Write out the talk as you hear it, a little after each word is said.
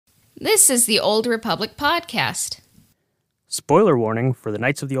This is the Old Republic podcast. Spoiler warning for the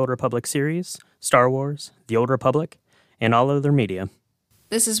Knights of the Old Republic series, Star Wars, the Old Republic, and all other media.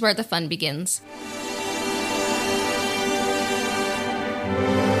 This is where the fun begins.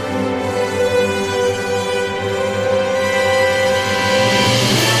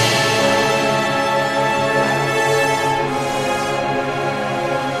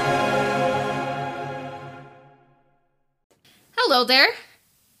 Hello there.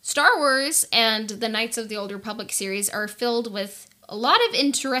 Star Wars and the Knights of the Old Republic series are filled with a lot of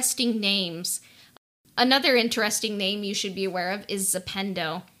interesting names. Another interesting name you should be aware of is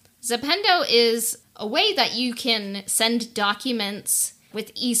Zapendo. Zapendo is a way that you can send documents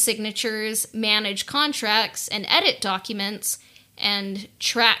with e-signatures, manage contracts, and edit documents, and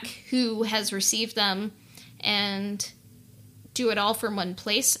track who has received them, and do it all from one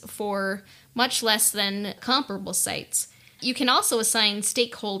place for much less than comparable sites. You can also assign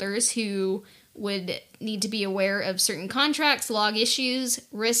stakeholders who would need to be aware of certain contracts, log issues,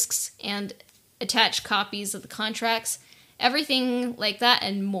 risks, and attach copies of the contracts, everything like that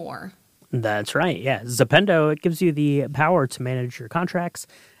and more. That's right, yeah. Zapendo, it gives you the power to manage your contracts,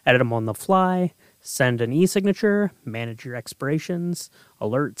 edit them on the fly, send an e-signature, manage your expirations,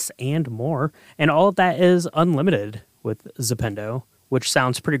 alerts, and more. And all of that is unlimited with Zapendo, which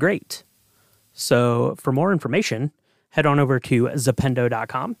sounds pretty great. So for more information, head on over to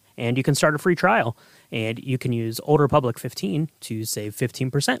Zapendo.com, and you can start a free trial. And you can use Old Republic 15 to save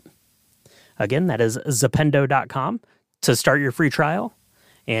 15%. Again, that is Zapendo.com to start your free trial.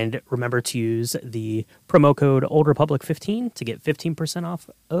 And remember to use the promo code Old Republic 15 to get 15% off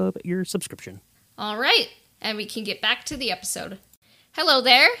of your subscription. All right, and we can get back to the episode. Hello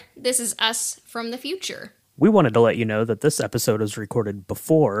there, this is us from the future. We wanted to let you know that this episode was recorded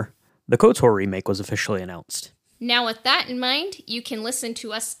before the KOTOR remake was officially announced. Now, with that in mind, you can listen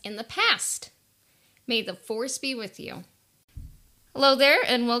to us in the past. May the Force be with you. Hello there,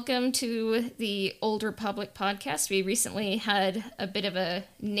 and welcome to the Old Republic podcast. We recently had a bit of a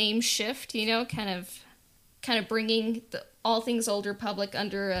name shift, kind of bringing all things Old Republic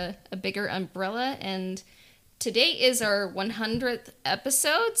under a bigger umbrella. And today is our 100th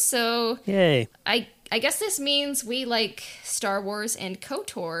episode, so yay! I guess this means we like Star Wars and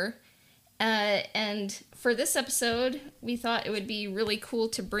KOTOR. And for this episode, we thought it would be really cool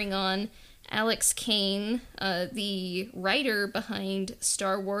to bring on Alex Kane, the writer behind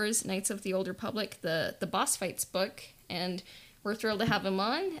Star Wars, Knights of the Old Republic, the Boss Fights book, and we're thrilled to have him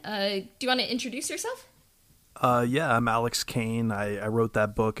on. Do you want to introduce yourself? Yeah, I'm Alex Kane. I wrote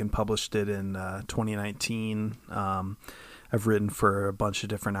that book and published it in 2019. I've written for a bunch of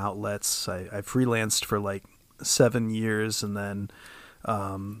different outlets. I freelanced for like 7 years, and then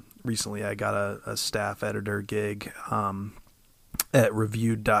recently I got a staff editor gig at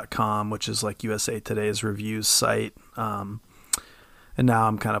reviewed.com, which is like USA Today's reviews site. And now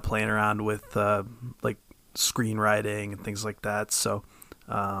I'm kind of playing around with like screenwriting and things like that. So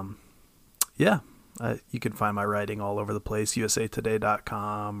yeah, you can find my writing all over the place,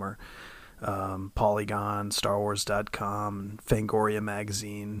 usatoday.com or Polygon, StarWars.com, Fangoria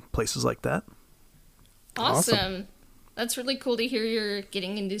magazine, places like that. Awesome. That's really cool to hear you're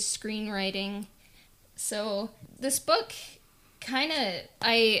getting into screenwriting. So this book,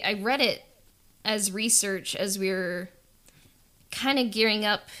 I read it as research as we were kind of gearing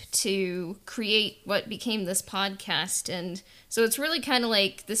up to create what became this podcast. And so it's really kind of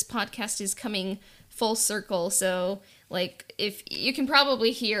like this podcast is coming full circle. So like, if you can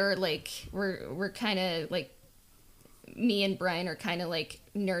probably hear, like, we're kind of like, me and Brian are kind of like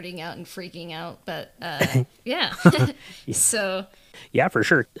nerding out and freaking out, but yeah. So yeah, for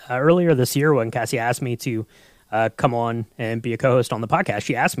sure. Earlier this year when Cassie asked me to come on and be a co-host on the podcast,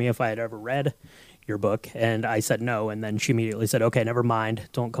 she asked me if I had ever read your book, and I said no, and then she immediately said, okay, never mind,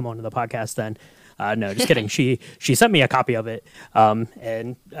 don't come on to the podcast then. No, just kidding. She sent me a copy of it,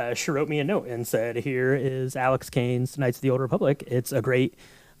 and she wrote me a note and said, here is Alex Kane's Knights of the Old Republic. It's a great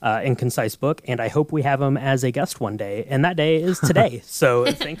and concise book, and I hope we have him as a guest one day, and that day is today. So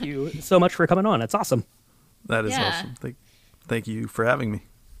thank you so much for coming on. It's awesome. That is awesome. Thank you for having me.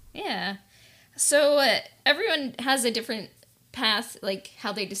 Yeah. So everyone has a different path, like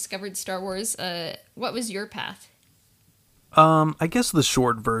how they discovered Star Wars. What was your path? I guess the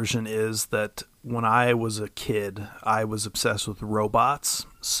short version is that when I was a kid, I was obsessed with robots.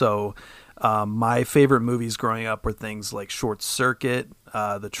 So my favorite movies growing up were things like Short Circuit,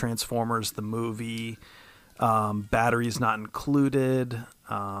 the Transformers, the movie, Batteries Not Included,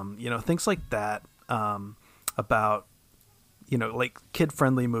 things like that, about, like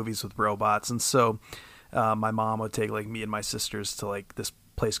kid-friendly movies with robots. And so my mom would take like me and my sisters to like this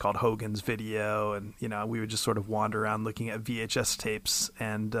place called Hogan's Video, and we would just sort of wander around looking at VHS tapes.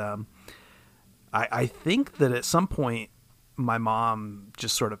 And I think that at some point my mom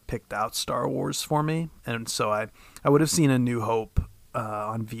just sort of picked out Star Wars for me, and so I would have seen A New Hope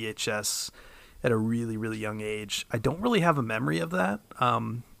on VHS at a really, really young age. I don't really have a memory of that.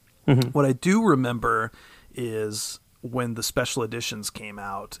 What I do remember is when the special editions came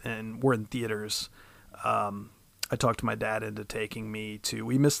out and were in theaters. I talked my dad into taking me to.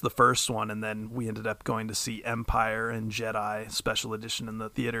 We missed the first one, and then we ended up going to see Empire and Jedi special edition in the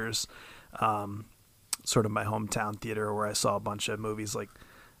theaters. Sort of my hometown theater where I saw a bunch of movies like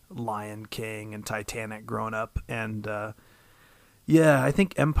Lion King and Titanic growing up. And yeah, I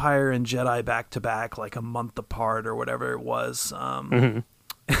think Empire and Jedi back to back, like a month apart or whatever it was. I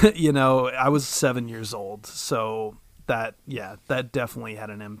was 7 years old, so that definitely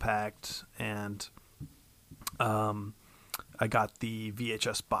had an impact. And I got the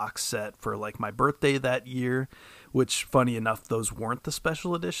VHS box set for like my birthday that year, which, funny enough, those weren't the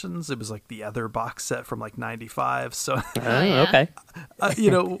special editions. It was like the other box set from like 95. So, okay.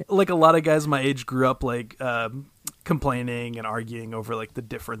 Like a lot of guys my age grew up like complaining and arguing over like the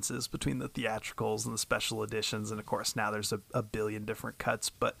differences between the theatricals and the special editions. And of course, now there's a billion different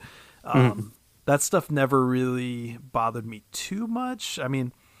cuts, but that stuff never really bothered me too much. I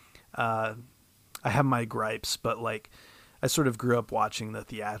mean, I have my gripes, but like I sort of grew up watching the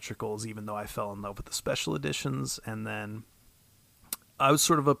theatricals, even though I fell in love with the special editions. And then I was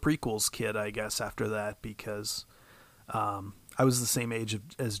sort of a prequels kid, I guess, after that, because I was the same age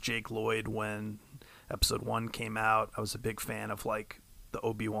as Jake Lloyd when episode 1 came out. I was a big fan of like the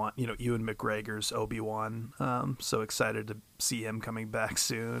Obi-Wan, Ewan McGregor's Obi-Wan. So excited to see him coming back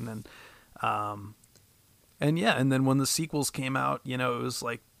soon. And then when the sequels came out, it was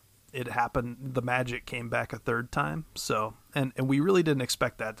like, it happened. The magic came back a third time. So, and we really didn't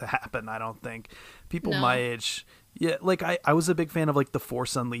expect that to happen. I don't think people my age. Yeah. Like I was a big fan of like the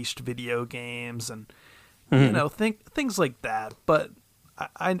Force Unleashed video games and, things like that. But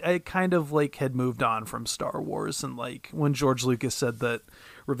I kind of like had moved on from Star Wars. And like when George Lucas said that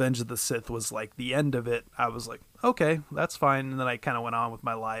Revenge of the Sith was like the end of it, I was like, okay, that's fine. And then I kind of went on with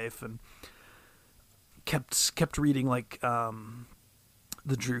my life and kept reading like,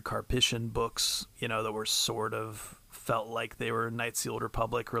 the Drew Karpyshyn books, that were sort of felt like they were Knights of the Old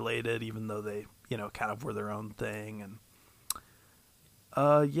Republic related, even though they, kind of were their own thing. And,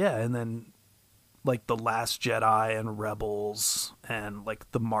 and then like The Last Jedi and Rebels and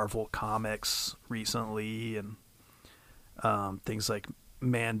like the Marvel comics recently and, things like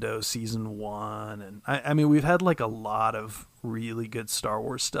Mando season 1. And I mean, we've had like a lot of really good Star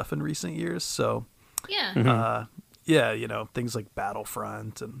Wars stuff in recent years. So, yeah. Things like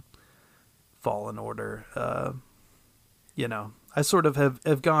Battlefront and Fallen Order. I sort of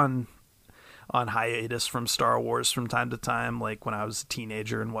have gone on hiatus from Star Wars from time to time, like when I was a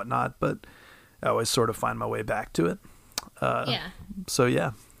teenager and whatnot, but I always sort of find my way back to it. So,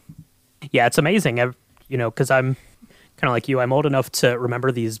 yeah. Yeah, it's amazing, because I'm kind of like you. I'm old enough to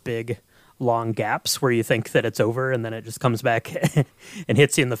remember these big, long gaps where you think that it's over and then it just comes back and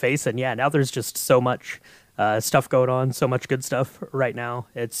hits you in the face. And yeah, now there's just so much stuff going on, so much good stuff right now.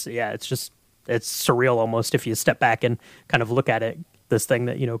 It's surreal almost if you step back and kind of look at it, this thing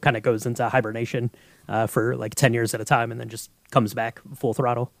that, kind of goes into hibernation for like 10 years at a time and then just comes back full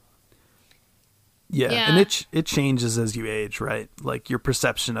throttle. Yeah. And it changes as you age, right? Like your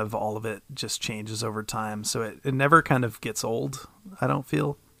perception of all of it just changes over time. So it never kind of gets old, I don't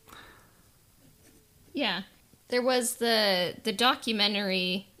feel. Yeah. There was the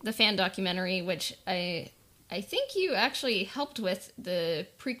documentary, the fan documentary, which I think you actually helped with, the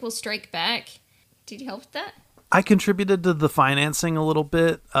prequel Strike Back. Did you help with that? I contributed to the financing a little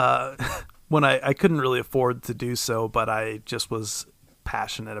bit when I couldn't really afford to do so, but I just was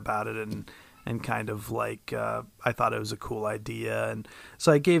passionate about it and kind of like I thought it was a cool idea, and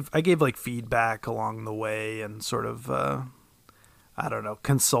so I gave like feedback along the way and sort of I don't know,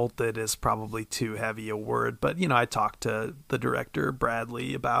 consulted is probably too heavy a word, but I talked to the director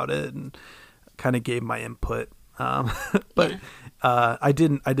Bradley about it and kind of gave my input. But I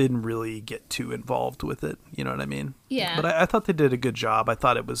didn't really get too involved with it. You know what I mean? Yeah. But I thought they did a good job. I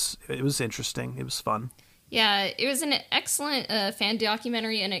thought it was interesting. It was fun. Yeah, it was an excellent fan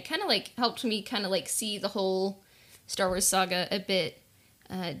documentary, and it kind of like helped me kind of like see the whole Star Wars saga a bit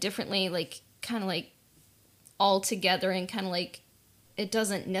differently, like kind of like all together, and kind of like it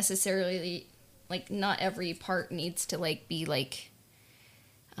doesn't necessarily like not every part needs to like be like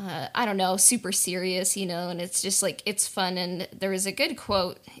I don't know, super serious, and it's just like it's fun. And there was a good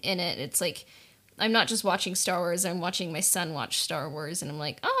quote in it. It's like I'm not just watching Star Wars, I'm watching my son watch Star Wars, and I'm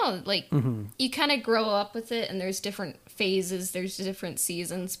like, oh, like, you kind of grow up with it, and there's different phases, there's different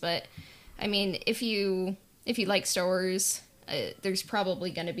seasons, but, I mean, if you like Star Wars, there's probably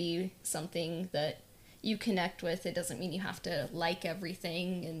going to be something that you connect with. It doesn't mean you have to like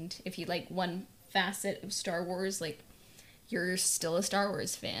everything, and if you like one facet of Star Wars, like, you're still a Star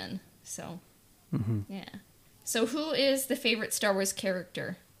Wars fan, so, yeah. So who is the favorite Star Wars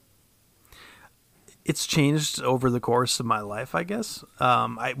character? It's changed over the course of my life, I guess.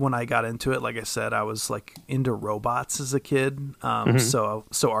 When I got into it, like I said, I was like into robots as a kid. So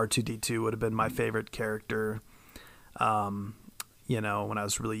R2-D2 would have been my favorite character. When I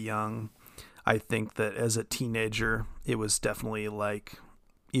was really young. I think that as a teenager, it was definitely like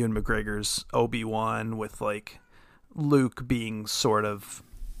Ewan McGregor's Obi-Wan, with like Luke being sort of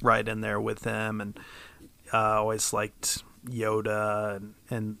right in there with him, and always liked Yoda,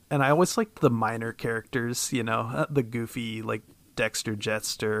 and I always liked the minor characters, the goofy like Dexter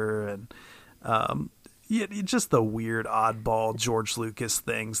Jetster, and just the weird oddball George Lucas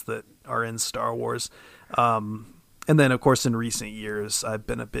things that are in Star Wars. And then of course in recent years I've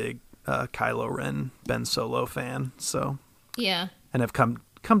been a big Kylo Ren, Ben Solo fan, so yeah, and I've come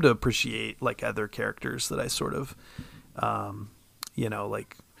to appreciate like other characters that I sort of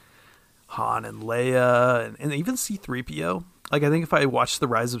like Han and Leia, and even C-3PO. Like, I think if I watch The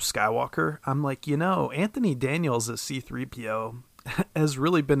Rise of Skywalker, I'm like, Anthony Daniels as C-3PO has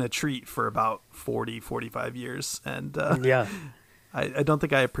really been a treat for about 45 years. And yeah, I don't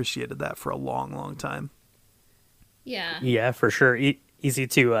think I appreciated that for a long, long time. Yeah. Yeah, for sure. Easy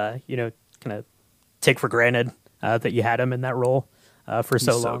to, kind of take for granted that you had him in that role for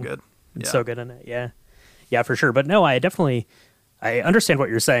so long. So good. Yeah. So good in it. Yeah. Yeah, for sure. But no, I understand what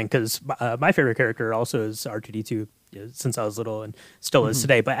you're saying, because my favorite character also is R2-D2 since I was little, and still is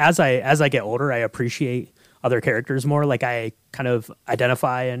today. But as I get older, I appreciate other characters more. Like, I kind of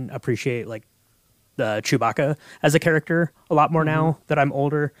identify and appreciate like the Chewbacca as a character a lot more now that I'm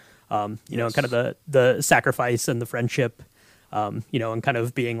older. And kind of the sacrifice and the friendship, and kind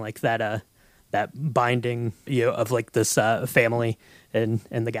of being like that binding, of like this family in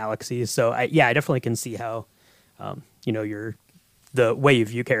the galaxy. So I definitely can see how, the way you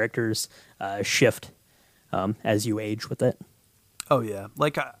view characters shift as you age with it. Oh yeah,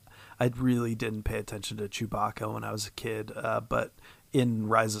 like I really didn't pay attention to Chewbacca when I was a kid, but in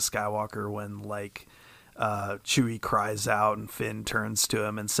Rise of Skywalker, when like Chewie cries out and Finn turns to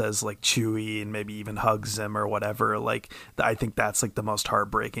him and says like Chewie, and maybe even hugs him or whatever, like I think that's like the most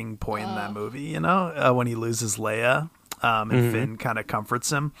heartbreaking point in that movie, when he loses Leia, and Finn kind of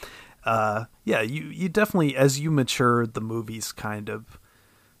comforts him. You definitely, as you mature, the movies kind of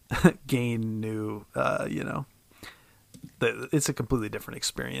gain new, it's a completely different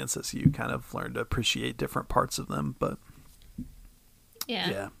experience as you kind of learn to appreciate different parts of them. But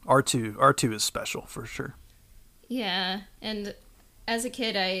yeah, R2 is special for sure. Yeah, and as a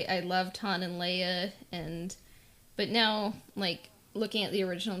kid, I loved Han and Leia, but now, like, looking at the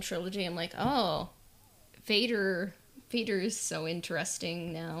original trilogy, I'm like, oh, Vader is so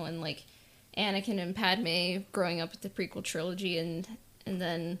interesting now, and like Anakin and Padme growing up with the prequel trilogy, and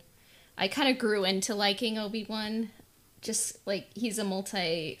then I kind of grew into liking Obi-Wan. Just like, he's a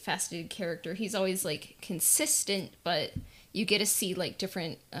multifaceted character. He's always like consistent, but you get to see like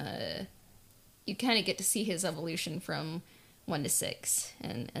different you kind of get to see his evolution from 1 to 6,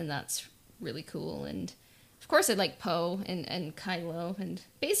 and that's really cool. And of course I like Poe and Kylo, and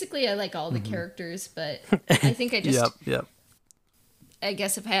basically I like all the characters, but I think I just yep. I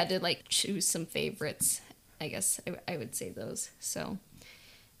guess if I had to like choose some favorites, I guess I would say those. So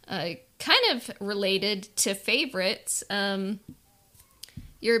kind of related to favorites,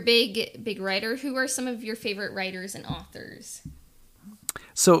 you're a big writer. Who are some of your favorite writers and authors?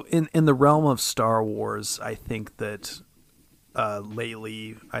 So in the realm of Star Wars, I think that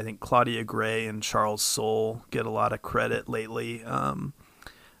lately, I think Claudia Gray and Charles Soule get a lot of credit lately. The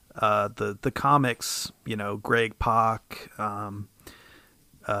comics, Greg Pak,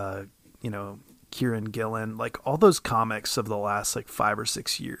 Kieran Gillen, like all those comics of the last like 5 or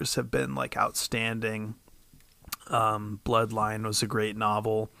 6 years have been like outstanding. Bloodline was a great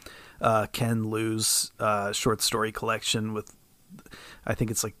novel. Ken Liu's short story collection with, I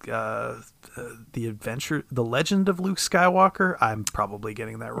think it's like The Legend of Luke Skywalker. I'm probably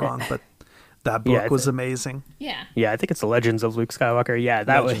getting that wrong, but that book was amazing. Yeah. Yeah, I think it's The Legends of Luke Skywalker. Yeah,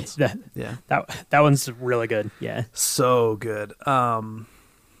 that one's really good. Yeah. So good.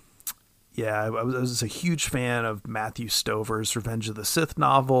 Yeah, I was a huge fan of Matthew Stover's Revenge of the Sith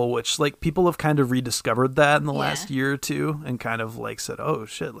novel, which like people have kind of rediscovered that in the last year or two and kind of like said, oh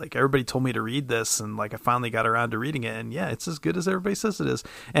shit, like everybody told me to read this and like I finally got around to reading it, and yeah, it's as good as everybody says it is.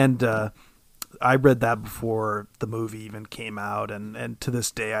 And I read that before the movie even came out, and to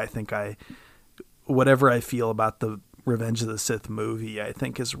this day I think whatever I feel about the Revenge of the Sith movie, I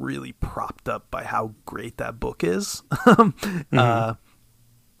think is really propped up by how great that book is.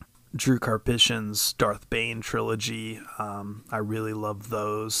 Drew Karpyshyn's Darth Bane trilogy. I really love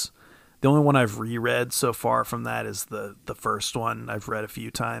those. The only one I've reread so far from that is the first one. I've read a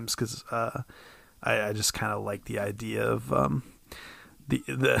few times because I just kind of like the idea of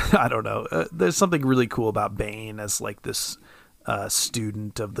the I don't know. There's something really cool about Bane as like this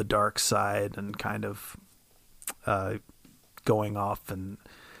student of the dark side and kind of going off and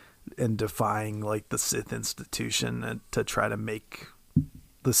defying like the Sith institution and to try to make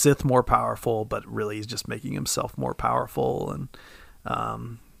the Sith more powerful, but really he's just making himself more powerful, and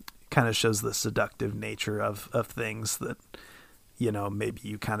kind of shows the seductive nature of things that, you know, maybe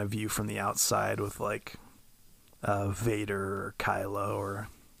you kind of view from the outside with like Vader or Kylo or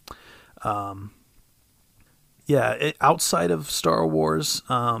outside of Star Wars,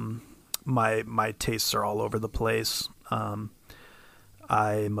 my tastes are all over the place. I'm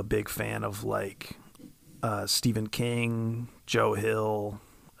a big fan of like Stephen King, Joe Hill,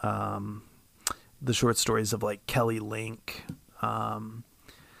 the short stories of like Kelly Link. And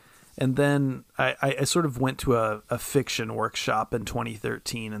then I sort of went to a fiction workshop in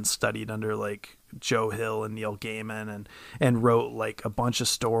 2013 and studied under like Joe Hill and Neil Gaiman and wrote like a bunch of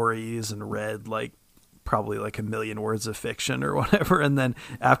stories and read like probably like 1 million words of fiction or whatever. And then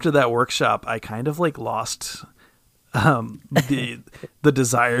after that workshop, I kind of like lost the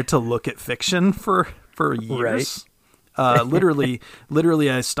desire to look at fiction for years. Right. Literally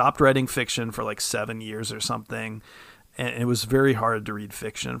I stopped writing fiction for like 7 years or something, and it was very hard to read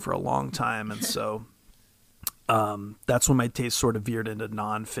fiction for a long time. And so that's when my taste sort of veered into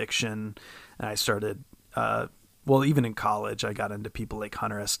nonfiction, and I started even in college I got into people like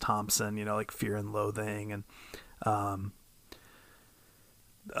Hunter S. Thompson, you know, like Fear and Loathing, and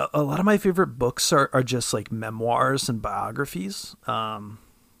a lot of my favorite books are just like memoirs and biographies.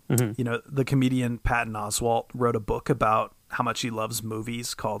 You know, the comedian Patton Oswalt wrote a book about how much he loves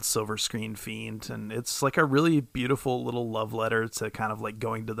movies called Silver Screen Fiend. And it's like a really beautiful little love letter to kind of like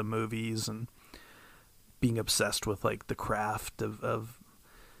going to the movies and being obsessed with like the craft of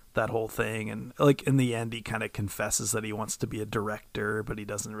that whole thing. And like in the end, he kind of confesses that he wants to be a director, but he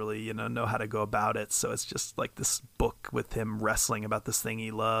doesn't really, you know how to go about it. So it's just like this book with him wrestling about this thing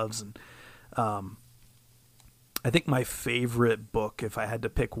he loves. And, I think my favorite book, if I had to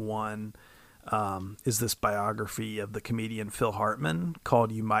pick one, is this biography of the comedian Phil Hartman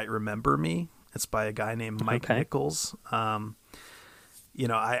called You Might Remember Me. It's by a guy named Mike Nichols. You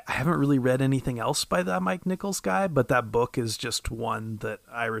know, I haven't really read anything else by that Mike Nichols guy, but that book is just one that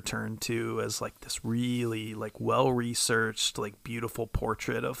I return to as like this really like well-researched, like beautiful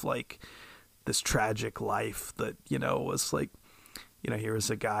portrait of like this tragic life that, you know, was like, you know, here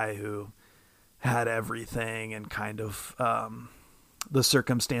was a guy who had everything, and kind of the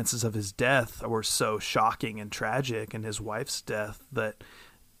circumstances of his death were so shocking and tragic, and his wife's death, that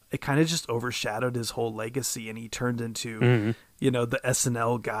it kind of just overshadowed his whole legacy, and he turned into, you know, the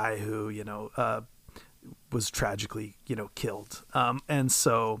SNL guy who, you know, was tragically, you know, killed. And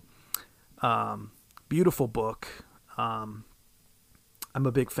so, beautiful book. I'm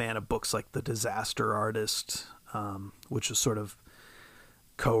a big fan of books like The Disaster Artist, which was sort of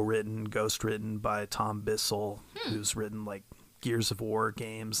co-written, ghost-written by Tom Bissell, who's written like Gears of War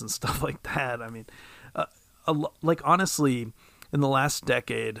games and stuff like that. I mean, like honestly, in the last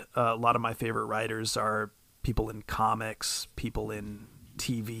decade, a lot of my favorite writers are people in comics, people in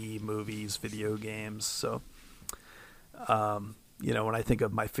TV, movies, video games. So, you know, when I think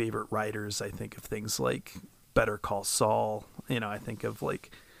of my favorite writers, I think of things like Better Call Saul. You know, I think of like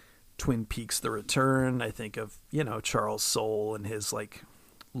Twin Peaks: The Return. I think of, you know, Charles Soule and his like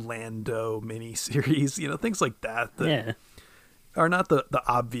Lando miniseries, you know, things like that are not the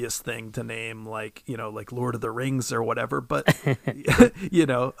obvious thing to name, like, you know, like Lord of the Rings or whatever, but you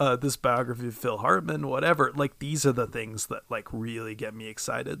know, this biography of Phil Hartman, whatever, like these are the things that like really get me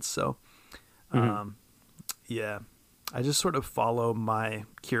excited. So yeah, I just sort of follow my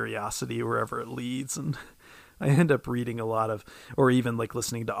curiosity wherever it leads, and I end up reading a lot of, or even like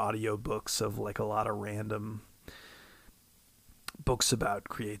listening to audiobooks of like a lot of random books about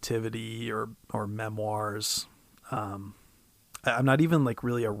creativity or memoirs. I'm not even like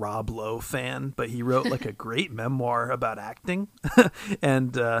really a Rob Lowe fan, but he wrote like a great memoir about acting.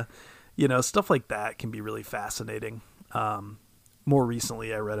 And Stuff like that can be really fascinating. More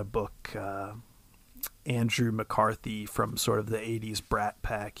recently, I read a book, Andrew McCarthy, from sort of the 80s Brat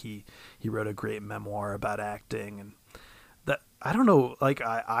Pack. He wrote a great memoir about acting, and that, I don't know, like,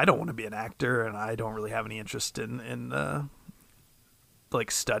 I don't want to be an actor, and I don't really have any interest in like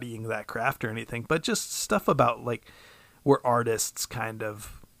studying that craft or anything, but just stuff about like where artists kind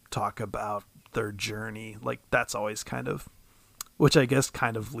of talk about their journey. Like, that's always kind of, which I guess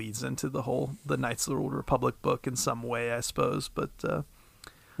kind of leads into the Knights of the Old Republic book in some way, I suppose. But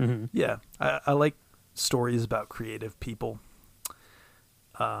yeah, I like stories about creative people.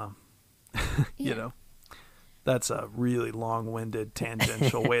 That's a really long-winded,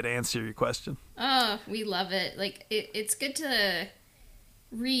 tangential way to answer your question. Oh, we love it. Like, it's good to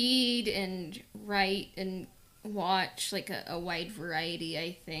read and write and watch like a wide variety.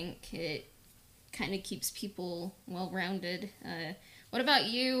 I think it kind of keeps people well-rounded. What about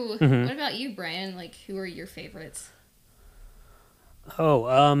you? What about you, Brian? Like, who are your favorites?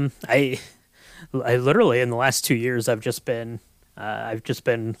 I literally in the last 2 years I've just been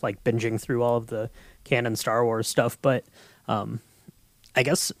like binging through all of the canon Star Wars stuff, but I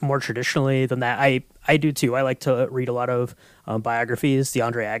guess more traditionally than that, I do too. I like to read a lot of biographies. The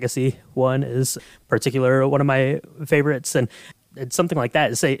Andre Agassi one is particular one of my favorites, and it's something like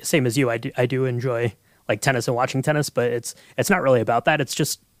that. Same as you, I do enjoy like tennis and watching tennis, but it's not really about that. It's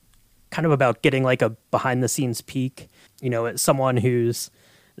just kind of about getting like a behind the scenes peek. It's someone who's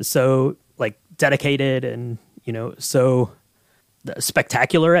so like dedicated and so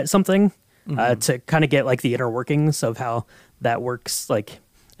spectacular at something, to kind of get like the inner workings of how that works, like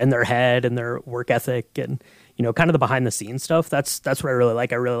in their head and their work ethic, and kind of the behind the scenes stuff. That's what I really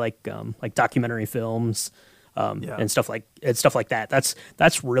like. I really like documentary films, and stuff like that.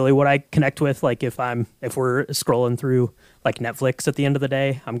 That's really what I connect with. Like if we're scrolling through like Netflix at the end of the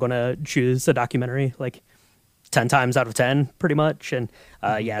day, I'm gonna choose a documentary like 10 times out of 10 pretty much. And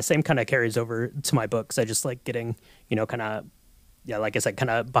same kind of carries over to my books. I just like getting kind of, like I said, kind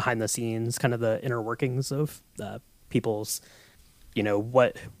of behind the scenes, kind of the inner workings of people's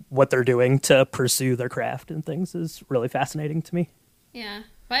what they're doing to pursue their craft and things is really fascinating to me. Yeah,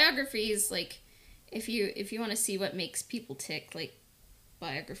 biographies, like if you want to see what makes people tick, like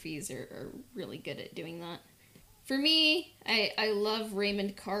biographies are really good at doing that. For me, I love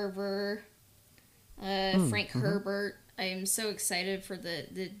Raymond Carver, Frank Herbert. I am so excited for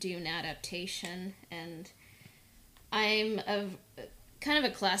the Dune adaptation, and I'm kind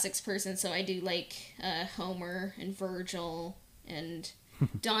of a classics person, so I do like Homer and Virgil and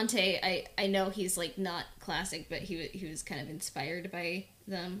Dante. I know he's like not classic, but he was kind of inspired by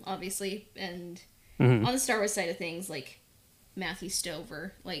them, obviously. And on the Star Wars side of things, like Matthew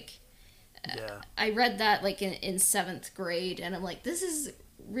Stover, like I read that like in 7th grade, and I'm like, this is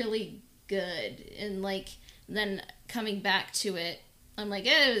really good. And like then coming back to it, I'm like,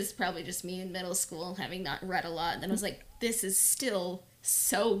 it was probably just me in middle school having not read a lot. And then I was like, this is still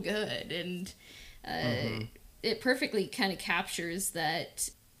so good. And it perfectly kind of captures that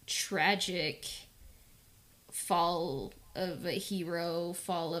tragic fall of a hero,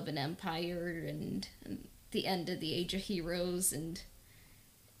 fall of an empire, and the end of the Age of Heroes, and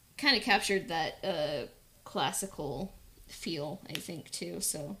kind of captured that classical feel, I think, too.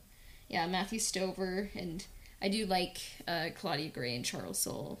 So, yeah, Matthew Stover, and I do like Claudia Gray and Charles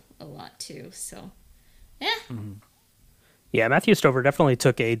Soule a lot, too. So, yeah. Yeah, Matthew Stover definitely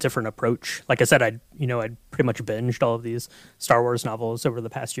took a different approach. Like I said, I'd pretty much binged all of these Star Wars novels over the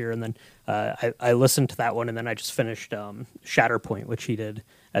past year, and then I listened to that one, and then I just finished Shatterpoint, which he did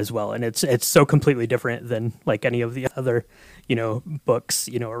as well. And it's so completely different than like any of the other books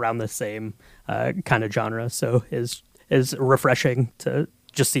around the same kind of genre. So is refreshing to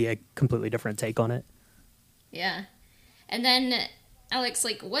just see a completely different take on it. Yeah, and then Alex,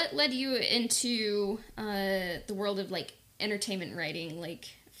 like, what led you into the world of like entertainment writing, like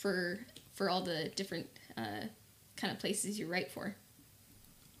for all the different kind of places you write for?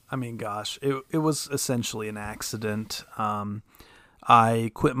 I mean, gosh, it was essentially an accident.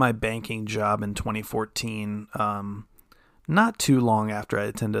 I quit my banking job in 2014, not too long after I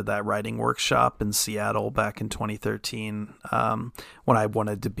attended that writing workshop in Seattle back in 2013, when I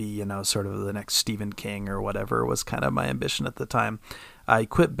wanted to be, sort of the next Stephen King or whatever was kind of my ambition at the time. I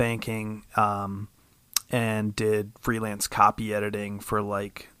quit banking, and did freelance copy editing for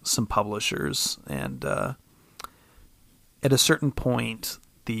like some publishers. And at a certain point,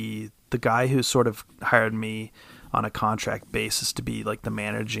 the guy who sort of hired me on a contract basis to be like the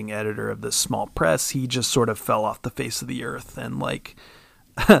managing editor of this small press, he just sort of fell off the face of the earth. And like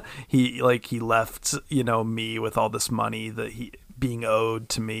he left, me with all this money that he being owed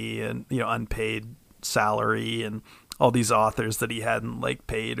to me, and unpaid salary, and all these authors that he hadn't like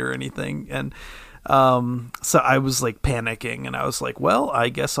paid or anything. And so I was like panicking, and I was like, well, I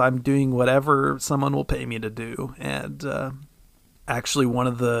guess I'm doing whatever someone will pay me to do. And actually, one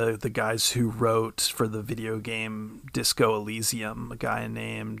of the guys who wrote for the video game Disco Elysium, a guy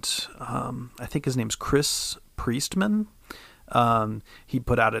named I think his name's Chris Priestman, he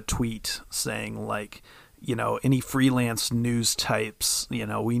put out a tweet saying like, any freelance news types,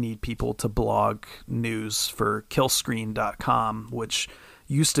 we need people to blog news for killscreen.com, which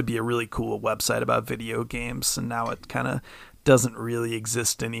used to be a really cool website about video games, and now it kind of doesn't really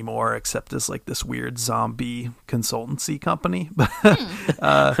exist anymore, except as like this weird zombie consultancy company.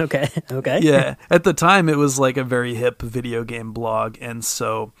 Okay. Yeah. At the time, it was like a very hip video game blog. And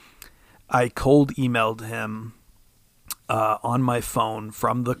so I cold emailed him on my phone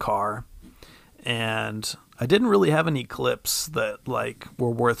from the car, and I didn't really have any clips that like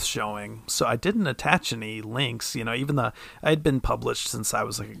were worth showing, so I didn't attach any links, even though I had been published since I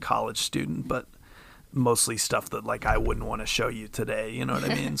was like a college student, but mostly stuff that like I wouldn't want to show you today, you know what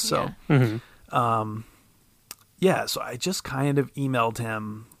I mean? So so I just kind of emailed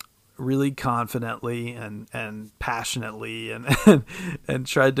him really confidently and passionately, and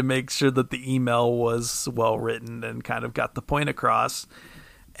tried to make sure that the email was well written and kind of got the point across.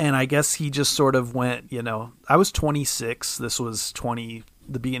 And I guess he just sort of went, I was 26. This was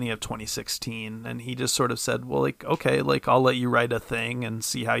the beginning of 2016. And he just sort of said, well, like, okay, like I'll let you write a thing and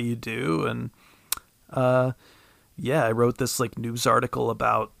see how you do. And I wrote this like news article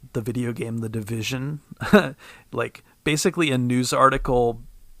about the video game The Division, like basically a news article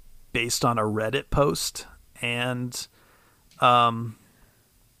based on a Reddit post. And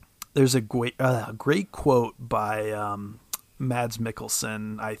there's a great quote by Mads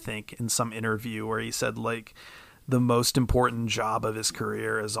Mikkelsen, I think, in some interview where he said like the most important job of his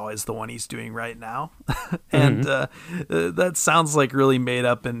career is always the one he's doing right now. And that sounds like really made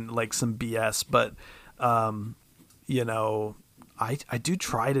up and like some BS, but I do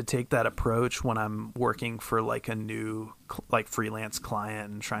try to take that approach when I'm working for like a new like freelance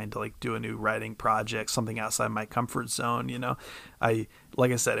client and trying to like do a new writing project, something outside my comfort zone.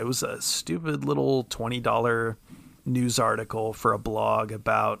 Like I said, it was a stupid little $20 news article for a blog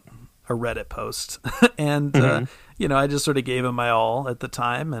about a Reddit post. And, I just sort of gave him my all at the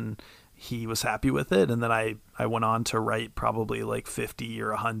time, and he was happy with it. And then I went on to write probably like 50 or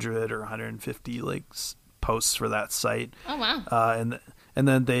 100 or 150 like posts for that site. Oh, wow. And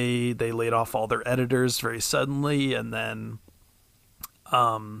then they laid off all their editors very suddenly. And then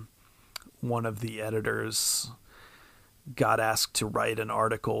one of the editors got asked to write an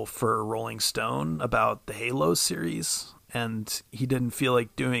article for Rolling Stone about the Halo series, and he didn't feel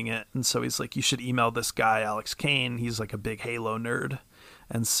like doing it. And so he's like, you should email this guy, Alex Kane. He's like a big Halo nerd.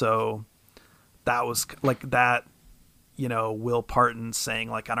 And so that was like that, Will Parton saying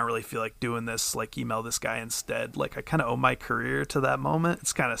like, I don't really feel like doing this, like email this guy instead. Like I kind of owe my career to that moment.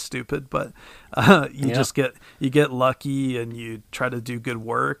 It's kind of stupid, but you get lucky, and you try to do good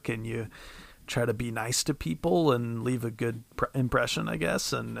work, and you try to be nice to people and leave a good impression, I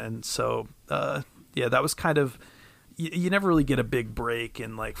guess. And so, that was kind of, you never really get a big break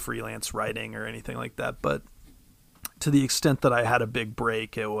in like freelance writing or anything like that. But to the extent that I had a big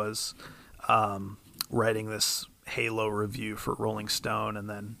break, it was writing this Halo review for Rolling Stone. And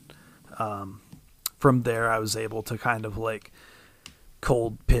then from there, I was able to kind of like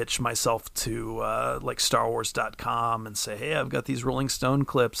cold pitch myself to like StarWars.com and say, hey, I've got these Rolling Stone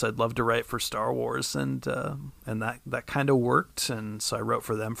clips. I'd love to write for Star Wars. And that kind of worked. And so I wrote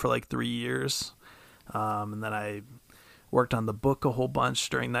for them for like 3 years. And then I worked on the book a whole bunch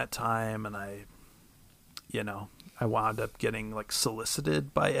during that time. And I wound up getting like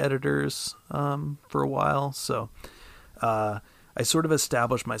solicited by editors for a while. So I sort of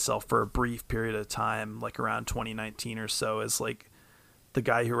established myself for a brief period of time, like around 2019 or so, as like the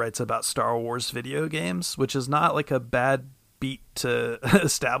guy who writes about Star Wars video games, which is not like a bad beat to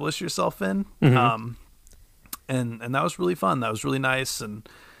establish yourself in. And that was really fun. That was really nice. And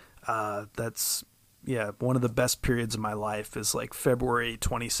that's, one of the best periods of my life is like February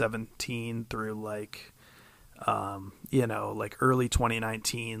 2017 through like, like early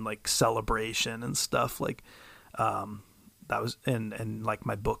 2019, like Celebration and stuff. Like that was, and like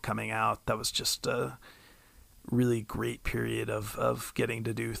my book coming out, that was just a really great period of getting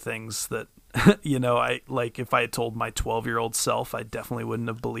to do things that, I like, if I had told my 12-year-old self, I definitely wouldn't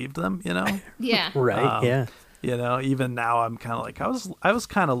have believed them, Yeah. Right. Even now I'm kind of like, I was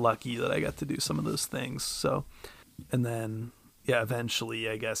kind of lucky that I got to do some of those things. So, and then, eventually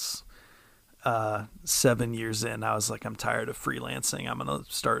I guess, 7 years in, I was like, I'm tired of freelancing. I'm gonna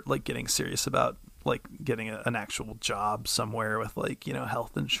start like getting serious about like getting an actual job somewhere with like, you know,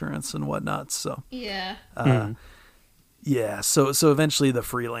 health insurance and whatnot. So Yeah. yeah, so eventually the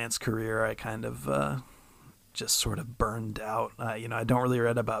freelance career, I kind of just sort of burned out. You know, I don't really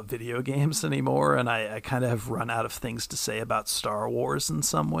read about video games anymore, and I kind of have run out of things to say about Star Wars in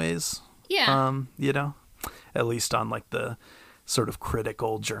some ways. Yeah. You know, at least on like the sort of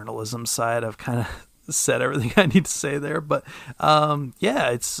critical journalism side, I've kind of said everything I need to say there. But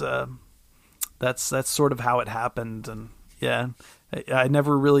yeah, it's that's sort of how it happened, and yeah. I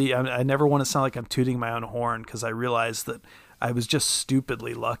never really, I never want to sound like I'm tooting my own horn, because I realized that I was just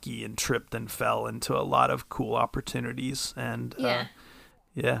stupidly lucky and tripped and fell into a lot of cool opportunities. And Yeah.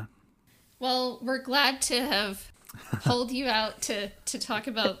 yeah. Well, we're glad to have pulled you out to talk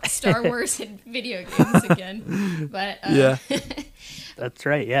about Star Wars and video games again. But Yeah. That's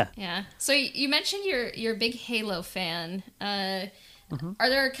right. Yeah. yeah. So you mentioned you're a big Halo fan. Are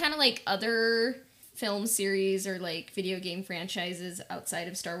there kind of like other film series or like video game franchises outside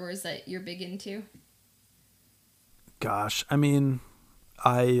of Star Wars that you're big into? Gosh, I mean,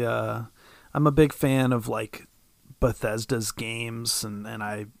 I'm a big fan of like Bethesda's games, and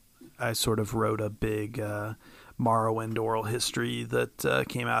I sort of wrote a big Morrowind oral history that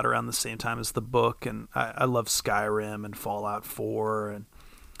came out around the same time as the book, and I love Skyrim and Fallout 4, and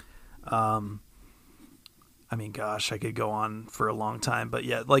I mean, gosh, I could go on for a long time, but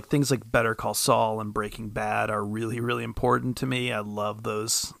yeah, like things like Better Call Saul and Breaking Bad are really, really important to me. I love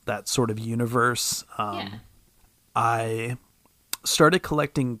that sort of universe. Yeah. I started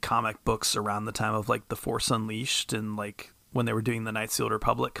collecting comic books around the time of like The Force Unleashed, and like when they were doing the Knights of the Old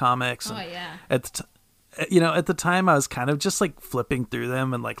Republic comics. Oh, And yeah. at the time I was kind of just like flipping through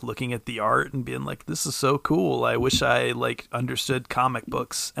them and like looking at the art and being like, this is so cool. I wish I like understood comic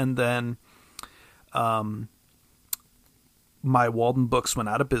books. And then, my Walden Books went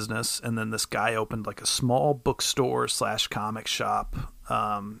out of business, and then this guy opened like a small bookstore / comic shop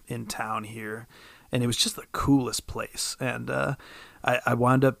in town here, and it was just the coolest place. And I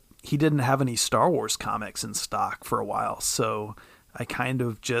wound up, he didn't have any Star Wars comics in stock for a while, so I kind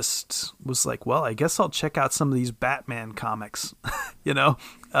of just was like, well, I guess I'll check out some of these Batman comics. You know,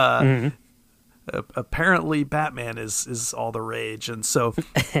 apparently Batman is all the rage, and so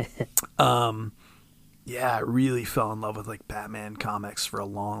yeah, I really fell in love with like Batman comics for a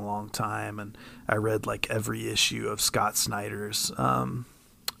long, long time, and I read like every issue of Scott Snyder's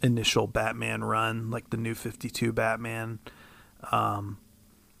initial Batman run, like the New 52 Batman.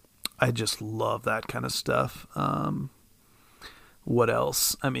 I just love that kind of stuff. What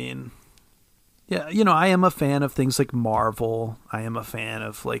else? I mean, yeah, you know, I am a fan of things like Marvel. I am a fan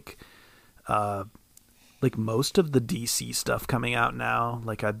of like most of the DC stuff coming out now.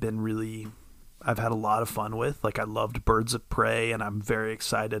 Like I've had a lot of fun with. Like I loved Birds of Prey, and I'm very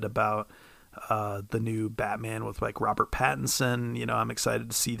excited about the new Batman with like Robert Pattinson. You know, I'm excited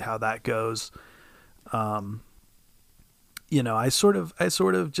to see how that goes. You know, I sort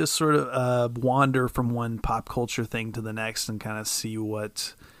of just wander from one pop culture thing to the next and kind of see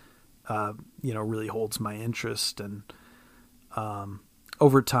what you know, really holds my interest. And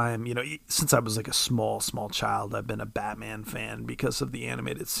over time, you know, since I was like a small child, I've been a Batman fan because of the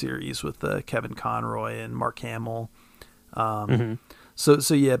animated series with Kevin Conroy and Mark Hamill.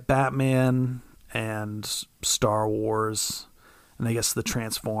 So yeah, Batman and Star Wars, and I guess the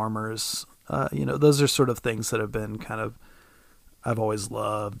Transformers. You know, those are sort of things that have been kind of, I've always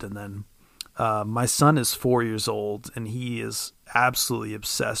loved. And then my son is 4 years old, and he is absolutely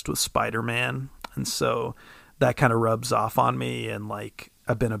obsessed with Spider-Man, and so that kind of rubs off on me. And like,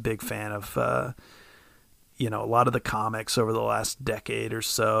 I've been a big fan of, you know, a lot of the comics over the last decade or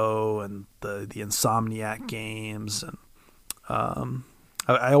so, and the Insomniac games. And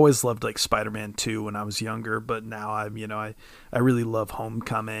I always loved like Spider-Man 2 when I was younger, but now I really love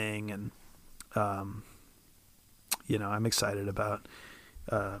Homecoming, and you know, I'm excited about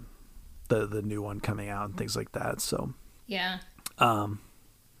the new one coming out and things like that. So Yeah.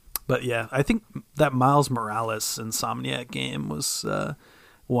 But yeah, I think that Miles Morales Insomniac game was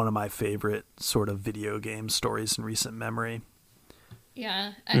one of my favorite sort of video game stories in recent memory.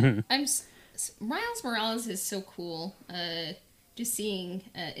 Yeah. Miles Morales is so cool. Just seeing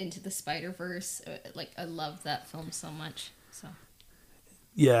Into the Spider-Verse, like I love that film so much. So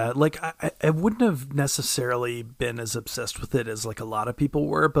Yeah, like I wouldn't have necessarily been as obsessed with it as like a lot of people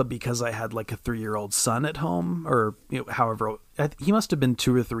were, but because I had like a 3-year-old son at home, or however, he must have been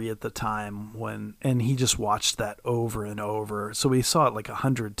 2 or 3 at the time and he just watched that over and over. So we saw it like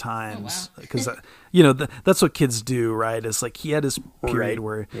 100 times because that's what kids do, right? It's like he had his period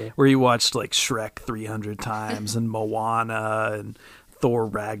where he watched like Shrek 300 times and Moana and Thor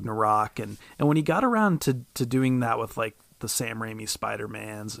Ragnarok, and when he got around to doing that with like the Sam Raimi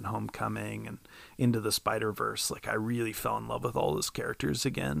Spider-Mans and Homecoming and Into the Spider-Verse, like I really fell in love with all those characters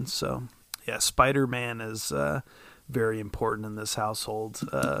again. So yeah, Spider-Man is very important in this household.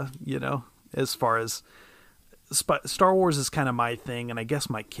 As far as Star Wars is kind of my thing, and I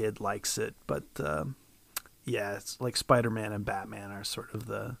guess my kid likes it, but yeah, it's like Spider-Man and Batman are sort of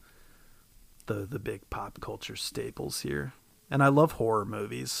the big pop culture staples here. And I love horror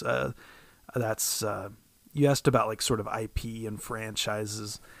movies. That's you asked about like sort of IP and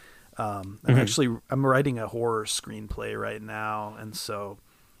franchises. I'm writing a horror screenplay right now, and so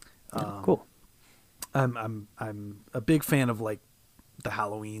cool. I'm a big fan of like the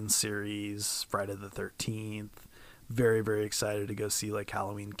Halloween series, Friday the 13th. Very, very excited to go see like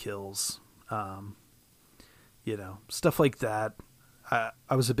Halloween Kills. Stuff like that.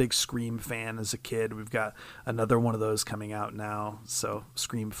 I was a big Scream fan as a kid. We've got another one of those coming out now, so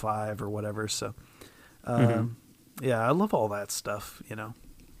Scream 5 or whatever. So yeah, I love all that stuff,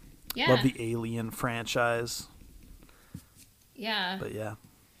 Yeah. Love the Alien franchise. Yeah. But yeah.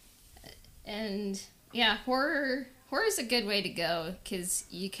 And yeah, horror is a good way to go because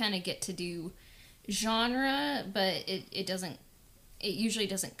you kind of get to do genre, but it usually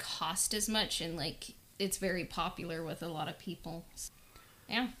doesn't cost as much, and like it's very popular with a lot of people. So,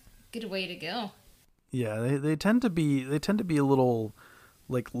 yeah, good way to go. Yeah, they tend to be a little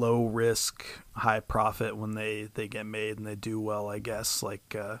like low risk, high profit when they get made and they do well, I guess.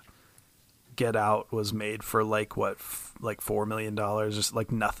 Like Get Out was made for like $4 million, just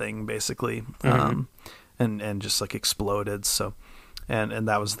like nothing basically. And just like exploded. So and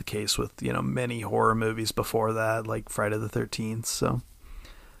that was the case with, many horror movies before that, like Friday the 13th. So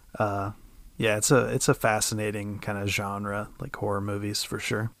yeah, it's a fascinating kind of genre, like horror movies for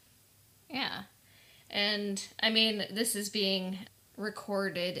sure. Yeah. And I mean, this is being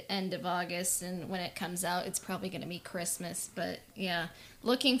recorded end of August, and when it comes out it's probably going to be Christmas, but yeah,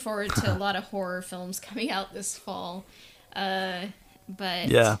 looking forward to a lot of horror films coming out this fall. But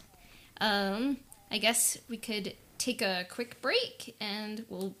yeah, I guess we could take a quick break and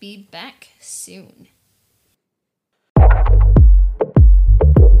we'll be back soon.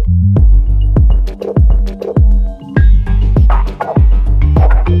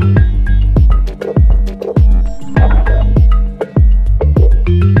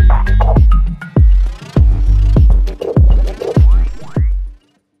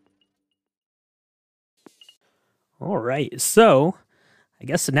 All right, so I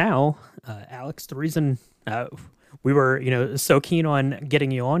guess now, Alex, the reason we were, so keen on getting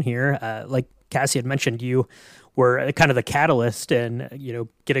you on here, like Cassie had mentioned, you were kind of the catalyst in,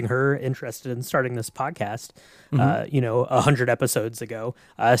 getting her interested in starting this podcast, 100 episodes ago.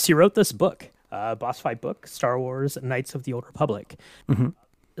 So you wrote this book, boss fight book, Star Wars Knights of the Old Republic.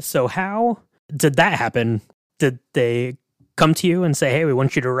 So how did that happen? Did they come to you and say, hey, we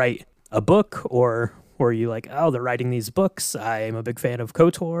want you to write a book, or were you like, oh, they're writing these books, I'm a big fan of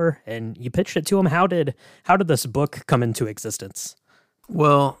KOTOR, and you pitched it to them? How did this book come into existence?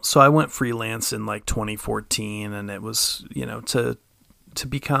 Well, so I went freelance in like 2014, and it was, to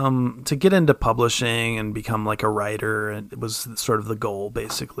get into publishing and become like a writer, and it was sort of the goal,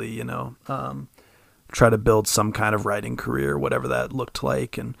 basically, try to build some kind of writing career, whatever that looked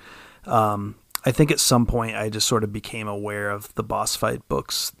like. And I think at some point I just sort of became aware of the boss fight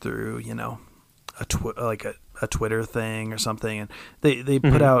books through, a Twitter thing or something, and they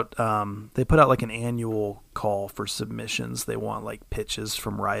put out like an annual call for submissions. They want like pitches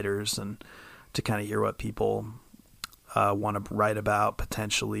from writers and to kind of hear what people want to write about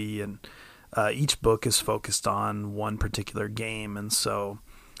potentially, and each book is focused on one particular game, and so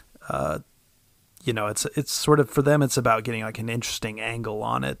it's sort of, for them, it's about getting like an interesting angle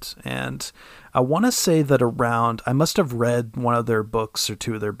on it. And I want to say that I must have read one of their books or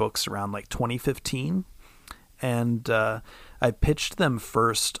two of their books around like 2015. And I pitched them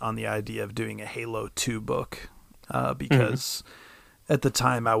first on the idea of doing a Halo 2 book because at the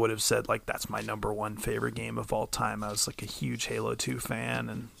time I would have said like, that's my number one favorite game of all time. I was like a huge Halo 2 fan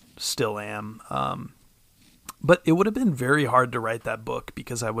and still am. But it would have been very hard to write that book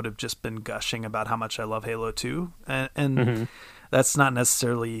because I would have just been gushing about how much I love Halo 2. And that's not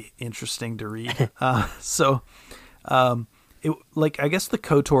necessarily interesting to read. So I guess the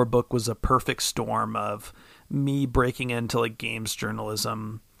KOTOR book was a perfect storm of me breaking into like games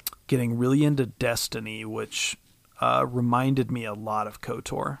journalism, getting really into Destiny, which reminded me a lot of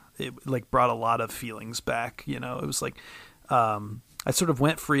KOTOR. It like brought a lot of feelings back. You know, it was like I sort of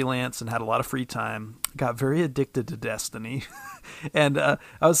went freelance and had a lot of free time, got very addicted to Destiny. And I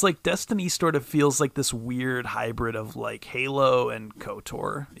was like, Destiny sort of feels like this weird hybrid of like Halo and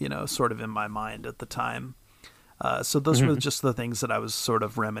KOTOR, you know, sort of in my mind at the time. So those were just the things that I was sort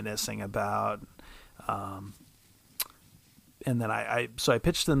of reminiscing about. And then I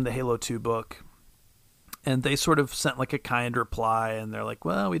pitched them the Halo 2 book, and they sort of sent like a kind reply, and they're like,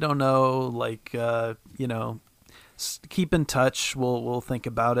 well, we don't know, like, you know, keep in touch. We'll think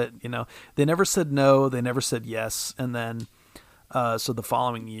about it. You know, they never said no. They never said yes. And then, so the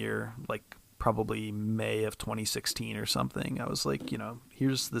following year, like probably May of 2016 or something, I was like, you know,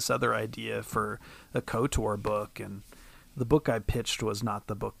 here's this other idea for a KOTOR book. And the book I pitched was not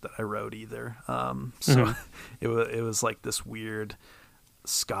the book that I wrote either. So it was like this weird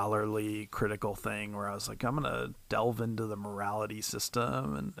scholarly critical thing where I was like, I'm gonna delve into the morality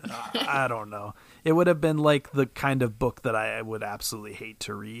system, and I don't know, it would have been like the kind of book that I would absolutely hate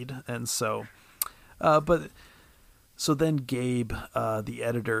to read. And so so then Gabe, the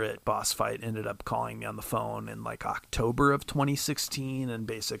editor at Boss Fight, ended up calling me on the phone in like October of 2016, and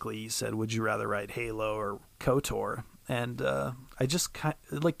basically he said, would you rather write Halo or KOTOR? And I just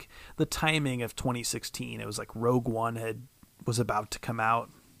like the timing of 2016, it was like Rogue One was about to come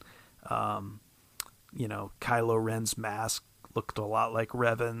out. You know, Kylo Ren's mask looked a lot like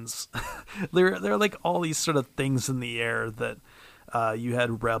Revan's. there are like all these sort of things in the air that you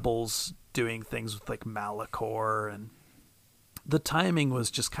had Rebels doing things with like Malachor, and the timing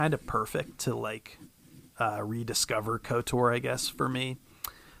was just kind of perfect to like rediscover KOTOR, I guess, for me.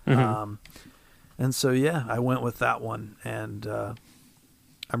 And so, yeah, I went with that one, and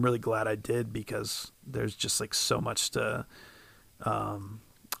I'm really glad I did, because there's just like so much to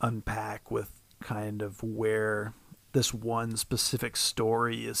unpack with kind of where this one specific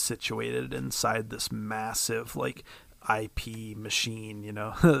story is situated inside this massive like IP machine, you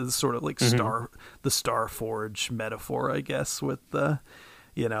know, sort of like the Starforge metaphor, I guess, with the,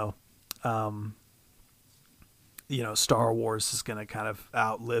 you know, Star Wars is going to kind of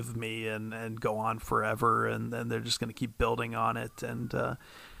outlive me and go on forever, and then they're just going to keep building on it. And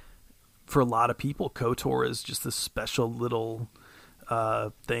for a lot of people, KOTOR is just this special little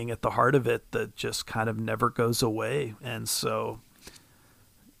thing at the heart of it that just kind of never goes away. And so,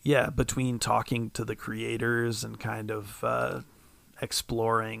 yeah, between talking to the creators and kind of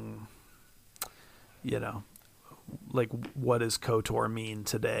exploring, you know, like what does KOTOR mean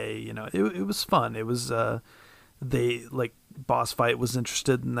today, you know, it was fun. It was they like Boss Fight was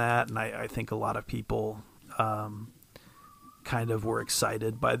interested in that, and I think a lot of people kind of were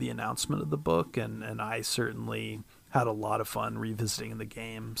excited by the announcement of the book, and I certainly had a lot of fun revisiting the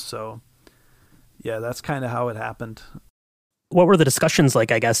game. So yeah, that's kind of how it happened. What were the discussions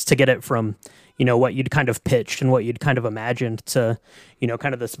like, I guess, to get it from, you know, what you'd kind of pitched and what you'd kind of imagined to, you know,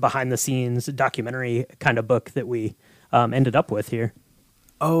 kind of this behind the scenes documentary kind of book that we ended up with here?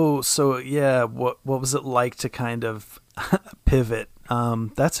 Oh, so yeah, what was it like to kind of pivot?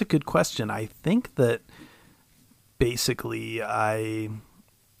 That's a good question. I think that basically I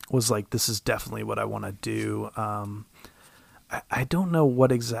was like, this is definitely what I want to do. I don't know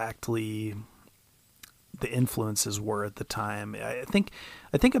what exactly the influences were at the time. I think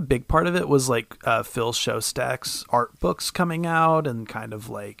a big part of it was like Phil Shostak's art books coming out, and kind of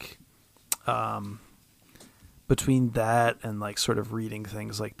like between that and like sort of reading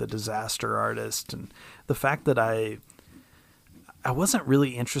things like The Disaster Artist, and the fact that I wasn't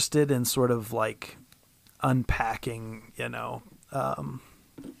really interested in sort of like unpacking, you know,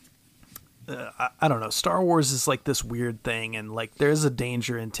 I don't know. Star Wars is like this weird thing, and like there's a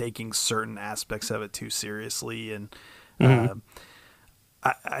danger in taking certain aspects of it too seriously. And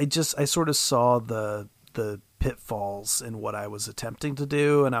I sort of saw the pitfalls in what I was attempting to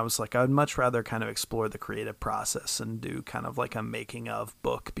do, and I was like, I'd much rather kind of explore the creative process and do kind of like a making of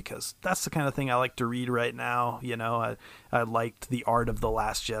book, because that's the kind of thing I like to read right now. You know, I liked The Art of the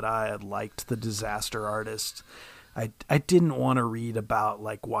Last Jedi. I liked The Disaster Artist. I didn't want to read about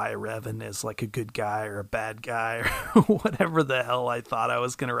like why Revan is like a good guy or a bad guy or whatever the hell I thought I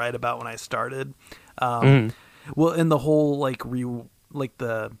was going to write about when I started. Well, and the whole like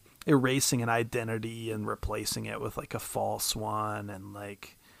the erasing an identity and replacing it with like a false one, and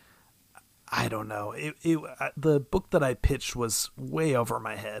like, I don't know, the book that I pitched was way over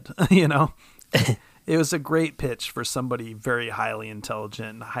my head. You know, it was a great pitch for somebody very highly intelligent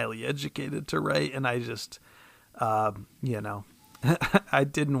and highly educated to write, and you know, I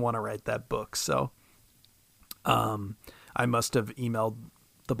didn't want to write that book. So I must have emailed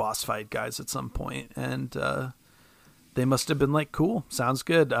the boss fight guys at some point, and they must have been like, cool, sounds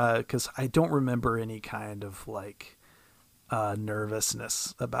good. Because I don't remember any kind of like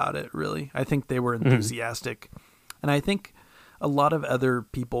nervousness about it, really. I think they were enthusiastic. And I think a lot of other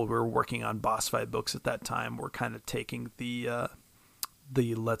people who were working on boss fight books at that time were kind of taking the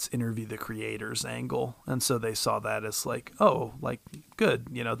let's interview the creators angle. And so they saw that as like, oh, like, good,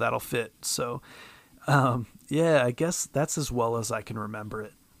 you know, that'll fit. So, yeah, I guess that's as well as I can remember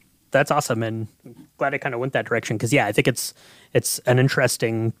it. That's awesome, and glad it kind of went that direction, because I think it's an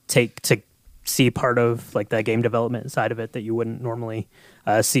interesting take to see part of like the game development side of it that you wouldn't normally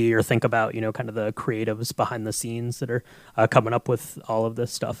see or think about. You know, kind of the creatives behind the scenes that are coming up with all of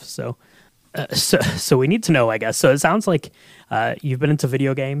this stuff. So we need to know, I guess. So it sounds like you've been into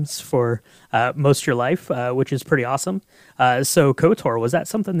video games for most of your life, which is pretty awesome. So KOTOR, was that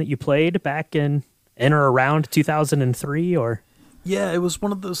something that you played back in or around 2003, or? Yeah, it was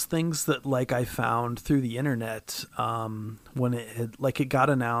one of those things that like I found through the internet when it got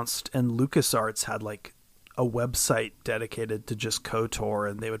announced, and LucasArts had like a website dedicated to just KOTOR,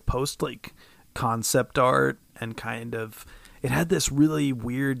 and they would post like concept art and kind of, it had this really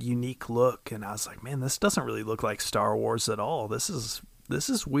weird, unique look, and I was like, man, this doesn't really look like Star Wars at all. This is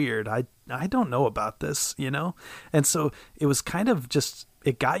weird. I don't know about this, you know? And so it was kind of just,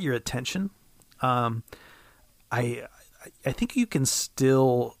 it got your attention. I think you can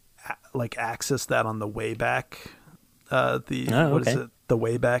still like access that on the Wayback, what is it? The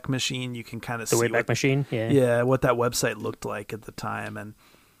Wayback Machine. You can kind of see the Wayback Machine. Yeah, what that website looked like at the time, and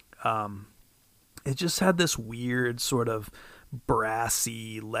it just had this weird sort of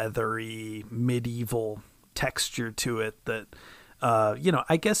brassy, leathery, medieval texture to it that you know,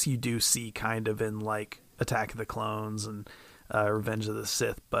 I guess you do see kind of in like Attack of the Clones and Revenge of the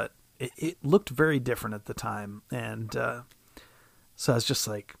Sith, but it looked very different at the time. And so I was just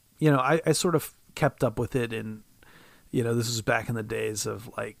like, you know, I sort of kept up with it. And, you know, this was back in the days of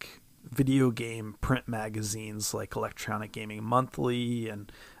like video game print magazines like Electronic Gaming Monthly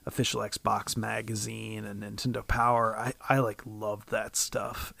and Official Xbox Magazine and Nintendo Power. I like loved that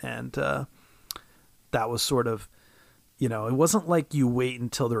stuff. And that was sort of, you know, it wasn't like you wait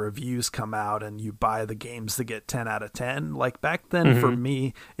until the reviews come out and you buy the games that get 10 out of 10. Like back then for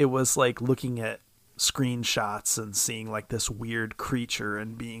me, it was like looking at screenshots and seeing like this weird creature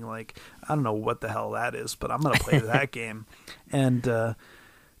and being like, I don't know what the hell that is, but I'm going to play that game. And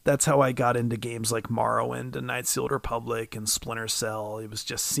that's how I got into games like Morrowind and Knights of the Old Republic and Splinter Cell. It was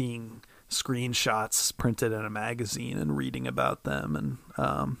just seeing screenshots printed in a magazine and reading about them. And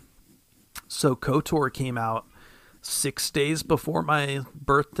so KOTOR came out 6 days before my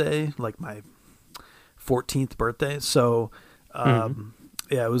birthday, like my 14th birthday. So, yeah,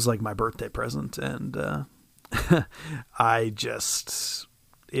 it was like my birthday present. And,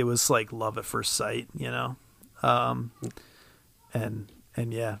 it was like love at first sight, you know? And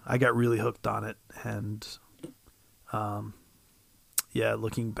yeah, I got really hooked on it. And, yeah,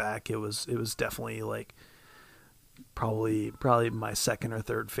 looking back, it was definitely like probably my second or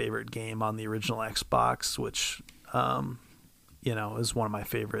third favorite game on the original Xbox, which, you know, is one of my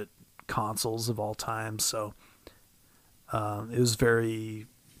favorite consoles of all time. So it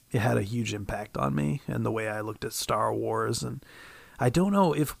had a huge impact on me and the way I looked at Star Wars. And I don't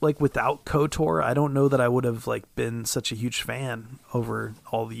know if like without KOTOR, I don't know that I would have like been such a huge fan over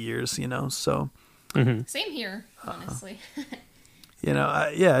all the years, you know? So Same here, honestly. You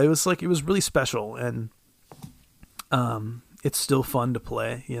know, yeah, it was really special, and it's still fun to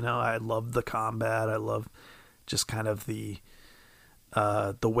play. You know, I love the combat. I love just kind of the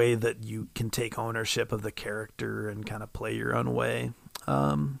way that you can take ownership of the character and kind of play your own way.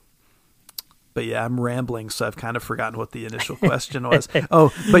 But yeah, I'm rambling, so I've kind of forgotten what the initial question was.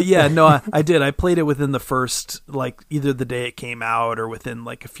 Oh, but yeah, no, I did. I played it within the first, like either the day it came out or within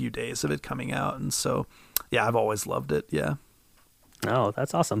like a few days of it coming out. And so, yeah, I've always loved it. Yeah. Oh,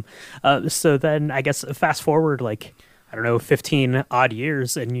 that's awesome. So then I guess fast forward, like, I don't know, 15 odd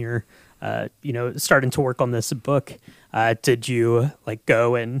years, and you're, you know, starting to work on this book. Did you like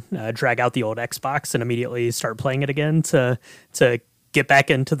go and drag out the old Xbox and immediately start playing it again to get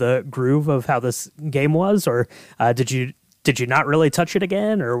back into the groove of how this game was? Or did you not really touch it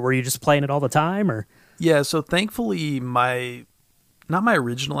again, or were you just playing it all the time? Or yeah, so thankfully my Not my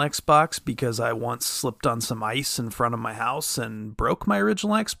original Xbox, because I once slipped on some ice in front of my house and broke my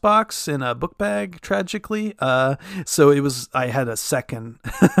original Xbox in a book bag, tragically. So I had a second.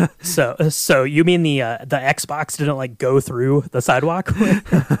 So you mean the Xbox didn't like go through the sidewalk?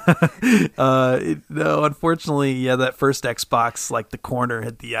 No, unfortunately, yeah, that first Xbox, like the corner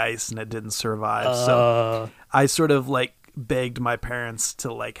hit the ice and it didn't survive. So I sort of like begged my parents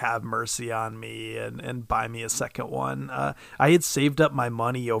to like have mercy on me and buy me a second one. I had saved up my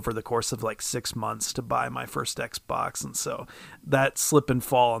money over the course of like 6 months to buy my first Xbox, and so that slip and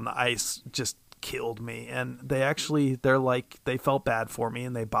fall on the ice just killed me. And they felt bad for me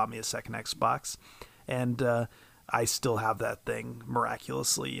and they bought me a second Xbox, and I still have that thing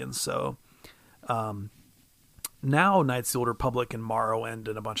miraculously. And so now Knights of the Old Republic and Morrowind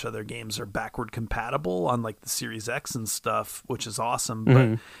and a bunch of other games are backward compatible on like the Series X and stuff, which is awesome.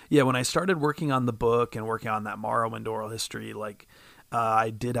 But yeah, when I started working on the book and working on that Morrowind oral history, like I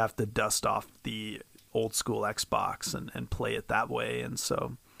did have to dust off the old school Xbox and play it that way. And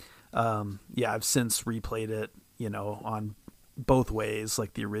so yeah, I've since replayed it, on both ways,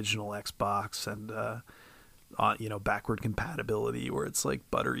 like the original Xbox and backward compatibility, where it's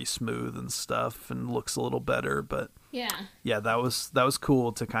like buttery smooth and stuff and looks a little better. But yeah, that was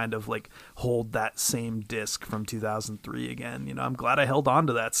cool to kind of like hold that same disc from 2003 again. I'm glad I held on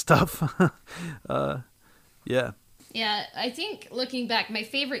to that stuff. Yeah, I think looking back, my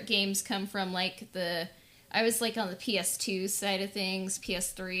favorite games come from like I was like on the PS2 side of things,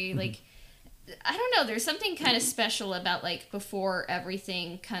 PS3. Like, I don't know, there's something kind of special about like before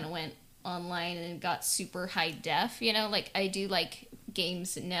everything kind of went online and got super high def, like I do like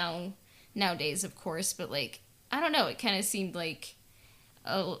games nowadays, of course, but like I don't know, it kind of seemed like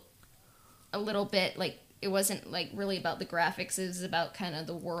a little bit like it wasn't like really about the graphics, it was about kind of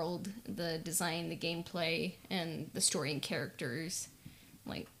the world, the design, the gameplay, and the story and characters.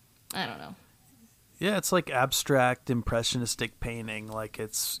 Like, I don't know. Yeah, it's like abstract impressionistic painting. Like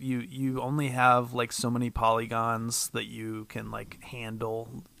it's you only have like so many polygons that you can like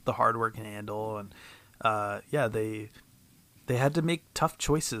handle, the hardware can handle. And yeah, they had to make tough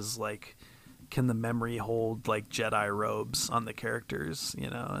choices, like can the memory hold like Jedi robes on the characters,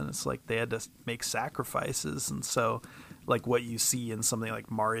 and it's like they had to make sacrifices. And so like what you see in something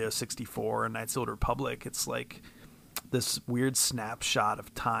like Mario 64 and Knights of the Old Republic, it's like this weird snapshot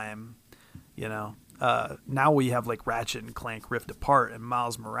of time, now we have like Ratchet and Clank Rift Apart and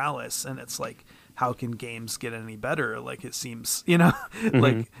Miles Morales, and it's like, how can games get any better? Like it seems,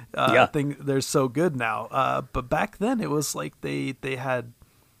 like they're so good now. But back then it was like they had,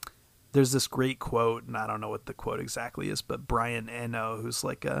 there's this great quote, and I don't know what the quote exactly is, but Brian Eno, who's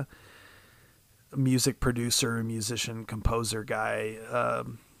like a music producer, musician, composer guy,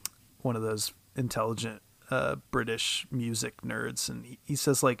 one of those intelligent British music nerds, and he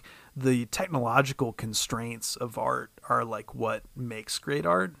says like the technological constraints of art are like what makes great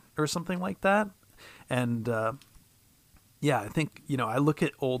art, or something like that. And yeah, I think I look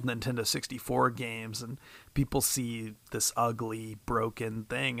at old Nintendo 64 games and people see this ugly broken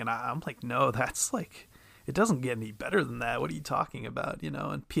thing, and I'm like, no, that's like, it doesn't get any better than that. What are you talking about?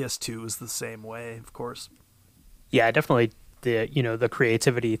 And PS2 is the same way, of course. Yeah, definitely the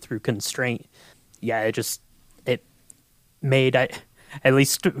creativity through constraint. Yeah, it made, at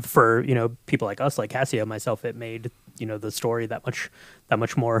least for, people like us, like Cassio, myself, it made, the story that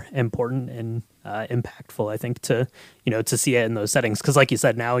much more important and impactful, I think, to see it in those settings. Because like you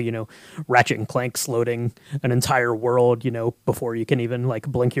said, now, Ratchet and Clank's loading an entire world, before you can even like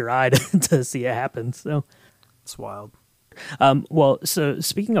blink your eye to see it happen. So it's wild. Well, so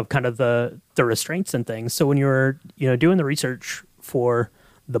speaking of kind of the restraints and things, so when you were, doing the research for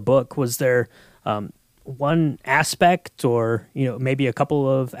the book, was there one aspect, or maybe a couple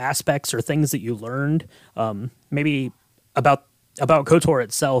of aspects or things that you learned, maybe about KOTOR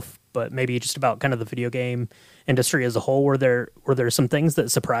itself, but maybe just about kind of the video game industry as a whole? Were there some things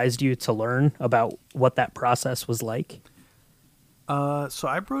that surprised you to learn about what that process was like? So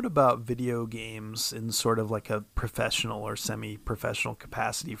I wrote about video games in sort of like a professional or semi-professional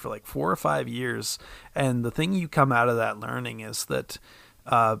capacity for like 4 or 5 years, and the thing you come out of that learning is that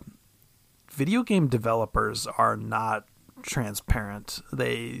video game developers are not transparent.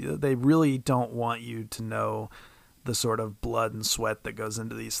 They really don't want you to know the sort of blood and sweat that goes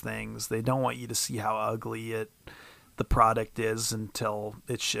into these things. They don't want you to see how ugly the product is until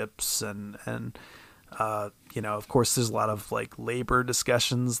it ships. And of course there's a lot of like labor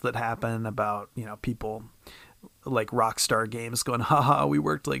discussions that happen about, people like Rockstar Games going, haha, we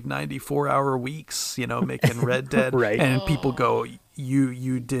worked like 94-hour weeks, making Red Dead. Right. And people go,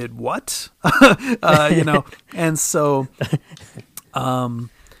 you did what? And so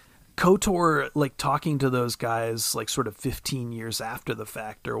KOTOR, like talking to those guys, like sort of 15 years after the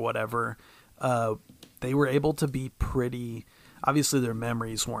fact or whatever, they were able to be pretty, obviously their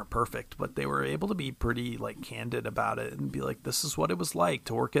memories weren't perfect, but they were able to be pretty like candid about it and be like, this is what it was like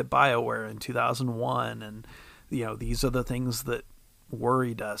to work at BioWare in 2001. And, you know, these are the things that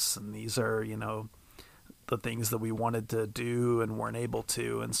worried us. And these are, you know, the things that we wanted to do and weren't able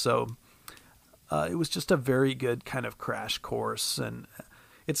to. And so it was just a very good kind of crash course. And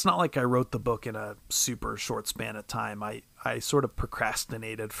it's not like I wrote the book in a super short span of time. I sort of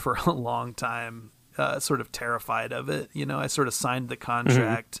procrastinated for a long time, sort of terrified of it. You know, I sort of signed the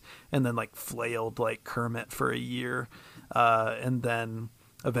contract and then like flailed like Kermit for a year. And then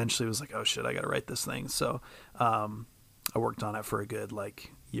eventually was like, oh shit, I got to write this thing. So I worked on it for a good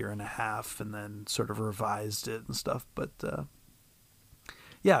like year and a half and then sort of revised it and stuff. But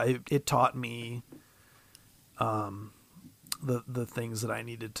yeah, it taught me the things that I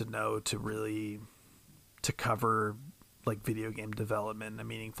needed to know to really to cover like video game development in a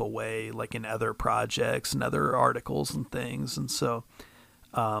meaningful way, like in other projects and other articles and things. And so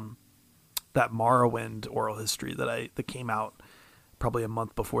that Morrowind oral history that came out probably a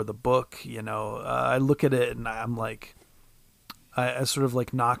month before the book, you know, I look at it and I'm like, I sort of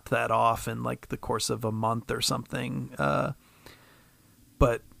like knocked that off in like the course of a month or something.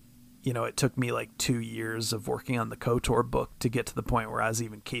 But you know, it took me like 2 years of working on the KOTOR book to get to the point where I was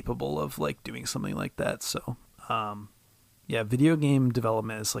even capable of like doing something like that. So, yeah, video game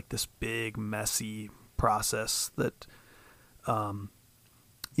development is like this big, messy process that,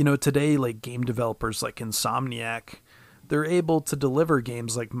 you know, today, like game developers like Insomniac, they're able to deliver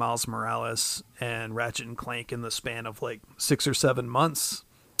games like Miles Morales and Ratchet and Clank in the span of like 6 or 7 months.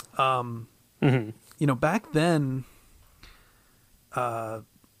 You know, back then,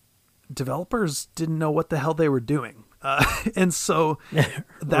 developers didn't know what the hell they were doing. And so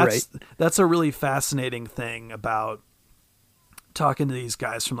that's a really fascinating thing about talking to these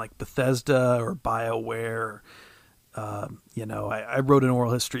guys from like Bethesda or BioWare. You know, I wrote an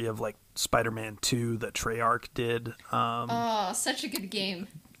oral history of like Spider-Man 2 that Treyarch did. Oh, such a good game.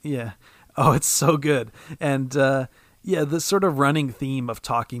 Yeah. Oh, it's so good. And yeah, the sort of running theme of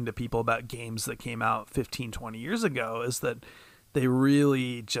talking to people about games that came out 15, 20 years ago is that they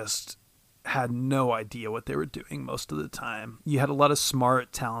really just had no idea what they were doing most of the time. You had a lot of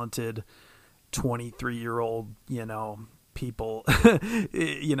smart, talented 23-year-old, you know, people,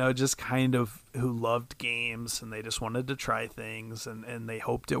 you know, just kind of who loved games and they just wanted to try things and they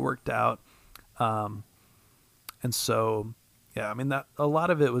hoped it worked out. And so, yeah, I mean, that a lot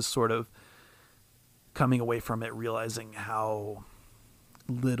of it was sort of coming away from it, realizing how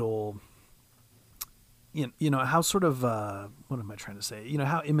little, you know, how sort of, what am I trying to say? You know,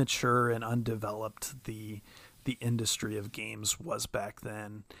 how immature and undeveloped the industry of games was back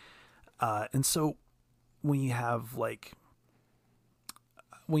then. And so when you have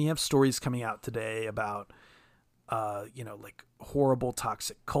stories coming out today about, you know, like horrible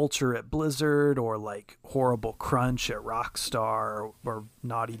toxic culture at Blizzard or like horrible crunch at Rockstar or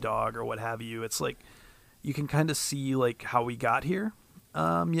Naughty Dog or what have you, it's like, you can kind of see like how we got here.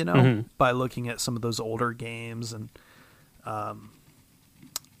 You know, by looking at some of those older games and,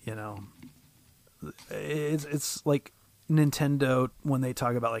 you know, it's like Nintendo, when they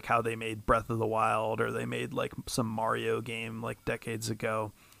talk about like how they made Breath of the Wild or they made like some Mario game like decades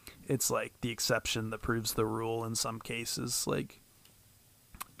ago, it's like the exception that proves the rule in some cases. Like,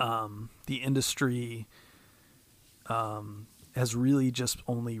 the industry, has really just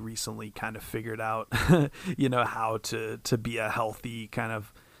only recently kind of figured out, you know, how to be a healthy kind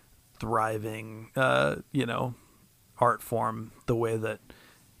of thriving, you know, art form the way that,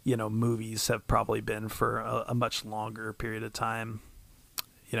 you know, movies have probably been for a much longer period of time,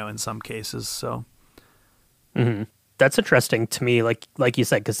 you know, in some cases. So that's interesting to me. Like you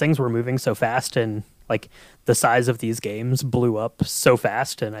said, because things were moving so fast and like the size of these games blew up so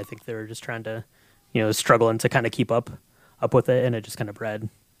fast. And I think they were just trying to, you know, struggling to kind of keep up with it, and it just kind of bred,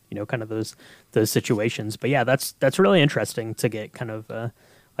 you know, kind of those situations. But yeah, that's really interesting to get kind of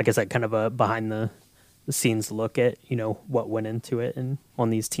like I said, kind of a behind the scenes look at, you know, what went into it and on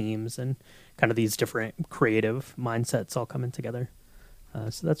these teams and kind of these different creative mindsets all coming together.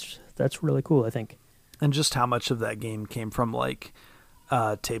 So that's really cool, I think. And just how much of that game came from like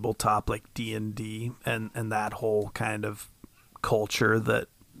tabletop, like D&D and that whole kind of culture that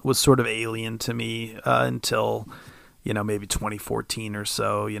was sort of alien to me until, you know, maybe 2014 or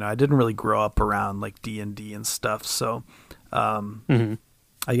so. You know, I didn't really grow up around like D&D and stuff. So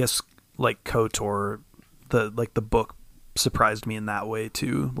I guess like KOTOR, the book surprised me in that way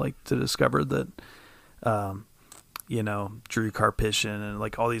too, like to discover that, Drew Karpyshyn and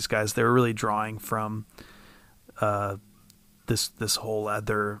like all these guys, they were really drawing from this whole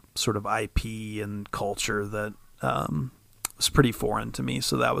other sort of IP and culture that was pretty foreign to me.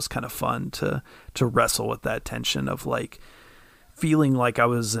 So that was kind of fun to wrestle with that tension of like feeling like I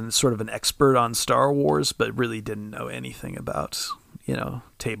was sort of an expert on Star Wars, but really didn't know anything about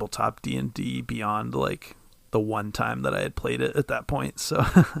tabletop D&D beyond like the one time that I had played it at that point. So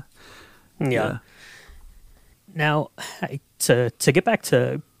yeah. Now, to get back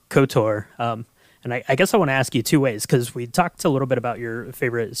to KOTOR, and I guess I want to ask you two ways, because we talked a little bit about your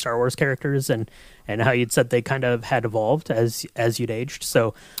favorite Star Wars characters and how you'd said they kind of had evolved as you'd aged.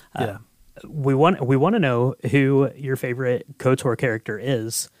 So we want to know who your favorite KOTOR character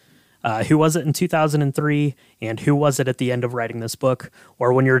is. Who was it in 2003, and who was it at the end of writing this book?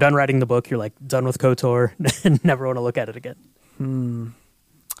 Or when you're done writing the book, you're like, done with KOTOR, and never want to look at it again?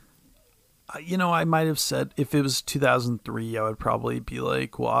 I might have said if it was 2003, I would probably be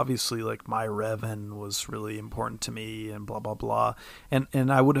like, well, obviously, like my Revan was really important to me, and blah blah blah,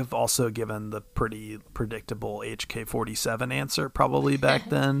 and I would have also given the pretty predictable HK-47 answer probably back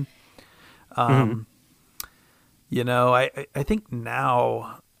then. I think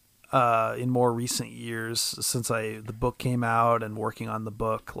now, in more recent years, since the book came out and working on the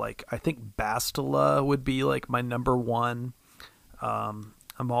book, like I think Bastila would be like my number one.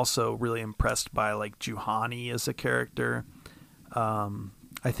 I'm also really impressed by like Juhani as a character.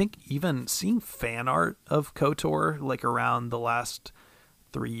 I think even seeing fan art of KOTOR like around the last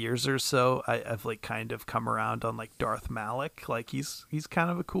 3 years or so, I've like kind of come around on like Darth Malak. Like he's kind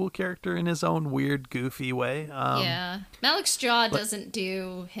of a cool character in his own weird, goofy way. Malik's jaw doesn't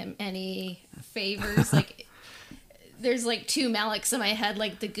do him any favors. Like there's like two Malaks in my head,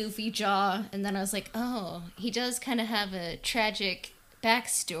 like the goofy jaw, and then I was like, oh, he does kind of have a tragic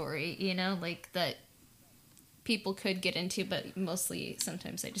backstory, like that people could get into, but mostly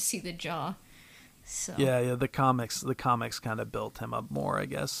sometimes I just see the jaw. So yeah, the comics kind of built him up more, I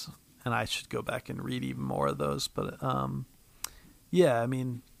guess, and I should go back and read even more of those. But I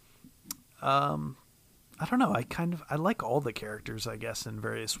mean, I don't know. I like all the characters, I guess, in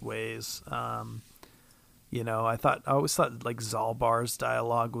various ways. I always thought like Zalbar's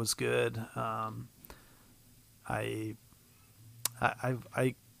dialogue was good.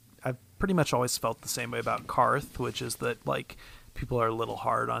 I've pretty much always felt the same way about Karth, which is that like people are a little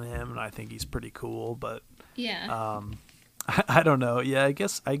hard on him, and I think he's pretty cool. But I don't know. Yeah, I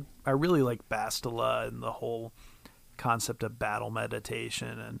guess I really like Bastila and the whole concept of battle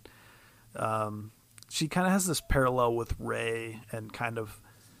meditation, and she kind of has this parallel with Rey, and kind of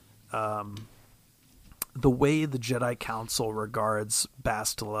the way the Jedi Council regards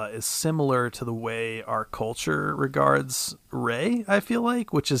Bastila is similar to the way our culture regards Rey, I feel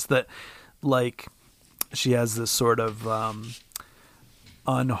like, which is that like she has this sort of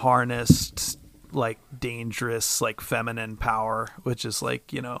unharnessed, like dangerous, like feminine power, which is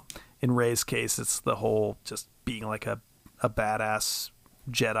like, in Rey's case, it's the whole just being like a badass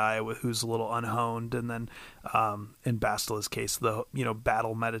Jedi who's a little unhoned, and then in Bastila's case, the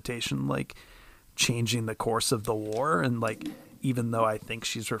battle meditation, like changing the course of the war, and like even though I think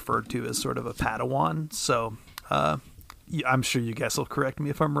she's referred to as sort of a Padawan, so I'm sure you guys will correct me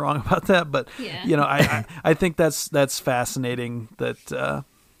if I'm wrong about that, but I think that's fascinating that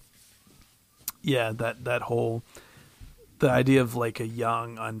that whole the idea of like a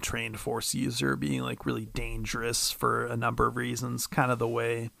young untrained Force user being like really dangerous for a number of reasons, kind of the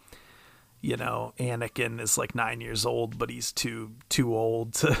way Anakin is like 9 years old, but he's too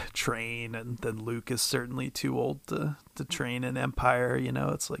old to train, and then Luke is certainly too old to train in Empire.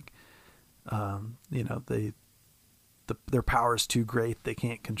 It's like their power is too great, they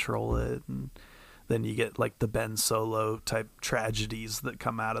can't control it, and then you get like the Ben Solo type tragedies that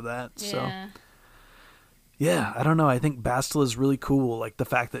come out of that. So yeah, I don't know. I think Bastila is really cool. Like the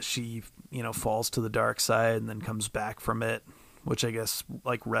fact that she, falls to the dark side and then comes back from it, which I guess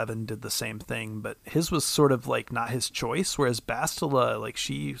like Revan did the same thing, but his was sort of like not his choice. Whereas Bastila, like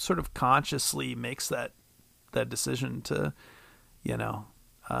she sort of consciously makes that decision to,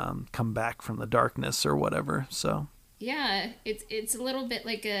 come back from the darkness or whatever. So yeah, it's a little bit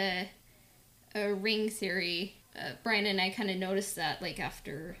like a ring theory. Brian and I kind of noticed that like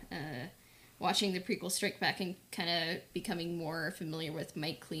after watching the prequel Strike Back and kind of becoming more familiar with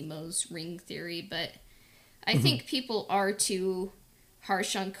Mike Klimo's ring theory, but I think people are too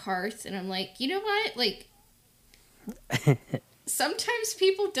harsh on Karth, and I'm like, you know what? Like, sometimes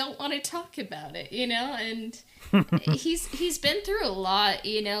people don't want to talk about it, and he's been through a lot,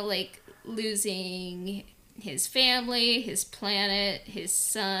 like losing his family, his planet, his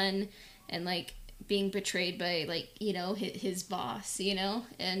son, and like being betrayed by, like, you know, his boss, you know?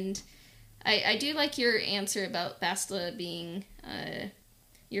 And I do like your answer about Bastila being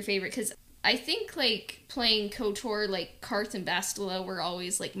your favorite, because I think, like, playing KOTOR, like, Karth and Bastila were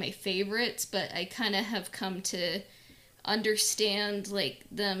always, like, my favorites, but I kind of have come to understand, like,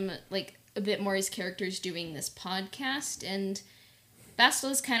 them, like, a bit more as characters doing this podcast, and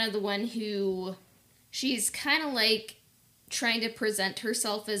Bastila's kind of the one who, she's kind of, like, trying to present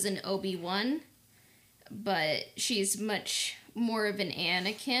herself as an Obi-Wan, but she's much more of an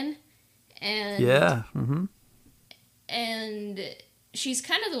Anakin, and... Yeah, mm-hmm. And she's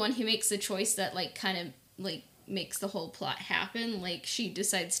kind of the one who makes the choice that, like, kind of, like, makes the whole plot happen. Like, she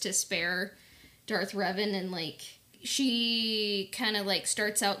decides to spare Darth Revan, and, like, she kind of, like,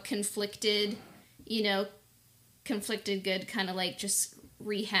 starts out conflicted, you know, conflicted good, kind of, like, just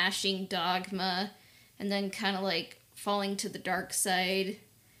rehashing dogma, and then kind of, like, falling to the dark side,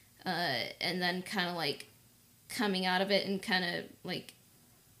 and then kind of, like, coming out of it and kind of, like,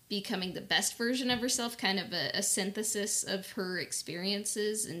 becoming the best version of herself, kind of a synthesis of her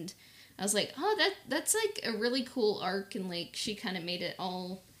experiences. And I was like, oh, that's like a really cool arc, and, like, she kind of made it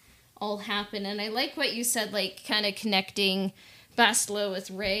all happen. And I like what you said, like, kind of connecting Bastila with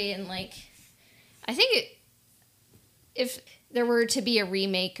Rey, and, like, I think if there were to be a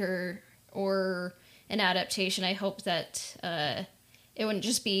remake or an adaptation, I hope that it wouldn't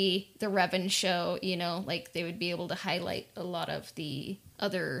just be the Revan show, you know, like, they would be able to highlight a lot of the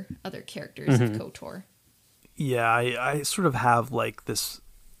other characters of KOTOR. Yeah, I sort of have, like, this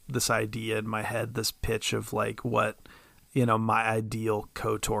idea in my head, this pitch of, like, what, you know, my ideal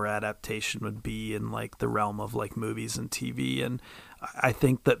KOTOR adaptation would be in, like, the realm of, like, movies and TV. And I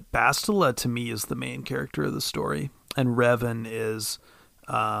think that Bastila, to me, is the main character of the story, and Revan is,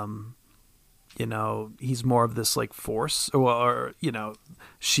 you know, he's more of this, like, force, or you know,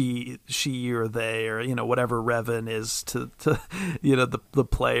 she or they, or, you know, whatever Revan is to you know, the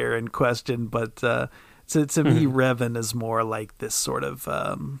player in question. But to me, Revan is more like this sort of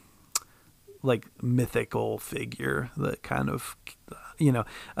like mythical figure that kind of, you know,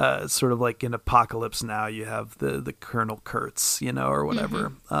 sort of like in Apocalypse Now, you have the Colonel Kurtz, you know, or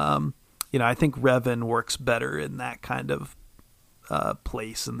whatever. You know, I think Revan works better in that kind of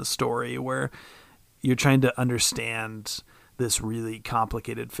place in the story where you're trying to understand this really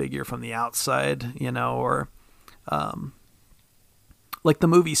complicated figure from the outside, you know, or like the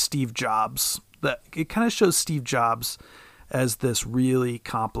movie Steve Jobs, that it kind of shows Steve Jobs as this really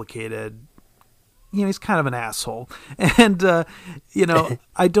complicated, you know, he's kind of an asshole. And, you know,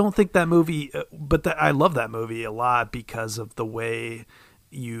 I don't think that movie, but I love that movie a lot because of the way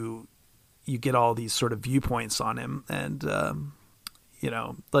you get all these sort of viewpoints on him. And, you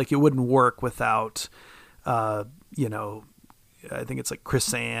know, like, it wouldn't work without, you know, I think it's like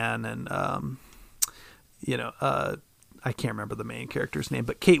Chris Ann and, you know, I can't remember the main character's name,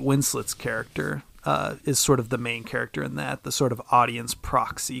 but Kate Winslet's character is sort of the main character in that, the sort of audience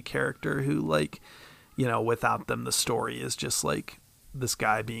proxy character who, like, you know, without them, the story is just like this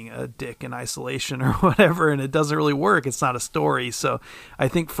guy being a dick in isolation or whatever, and it doesn't really work. It's not a story. So I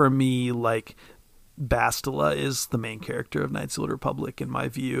think for me, like, Bastila is the main character of Knights of the Old Republic in my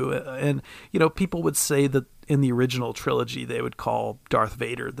view. And, you know, people would say that in the original trilogy, they would call Darth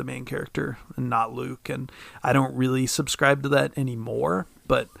Vader the main character and not Luke. And I don't really subscribe to that anymore,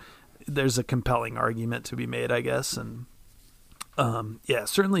 but there's a compelling argument to be made, I guess. And, yeah,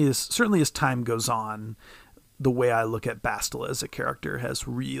 certainly as time goes on, the way I look at Bastila as a character has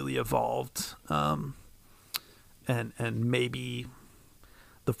really evolved. And maybe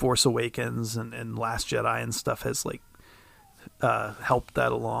The Force Awakens and Last Jedi and stuff has, like, helped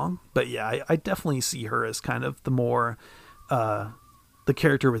that along. But yeah, I definitely see her as kind of the more the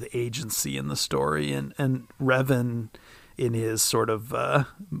character with agency in the story, and Revan in his sort of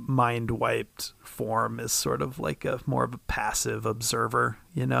mind wiped form is sort of like a more of a passive observer,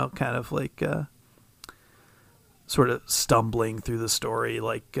 you know, kind of like sort of stumbling through the story,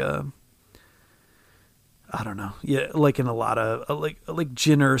 like I don't know. Yeah, like in a lot of like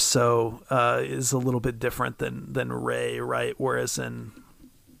Jyn Erso is a little bit different than Rey, right? Whereas in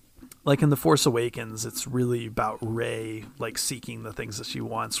The Force Awakens, it's really about Rey, like, seeking the things that she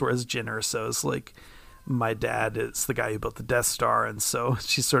wants, whereas Jyn Erso is like, my dad is the guy who built the Death Star, and so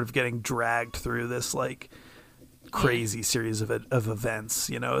she's sort of getting dragged through this, like, crazy series of events.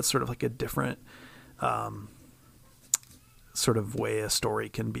 You know, it's sort of like a different sort of way a story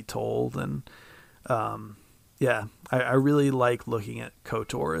can be told. And yeah, I really like looking at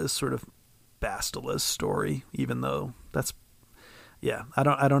KOTOR as sort of Bastila's story, even though that's, yeah, I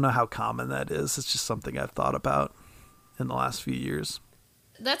don't know how common that is. It's just something I've thought about in the last few years.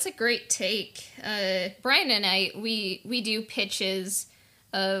 that's a great take. Brian and I, we do pitches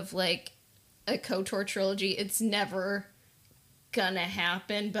of like a KOTOR trilogy. It's never gonna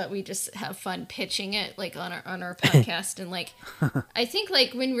happen, but we just have fun pitching it like on our podcast. And like, I think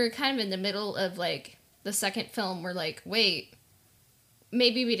like when we're kind of in the middle of like the second film, we're like, wait,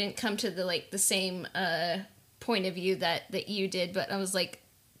 maybe we didn't come to the same point of view that you did, but I was like,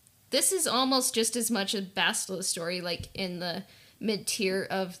 this is almost just as much a Bastila story, like in the mid tier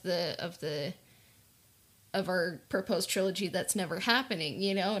of our proposed trilogy that's never happening,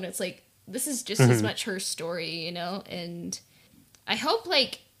 you know. And it's like, this is just as much her story, you know. And I hope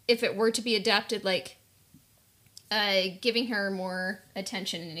like if it were to be adapted, like giving her more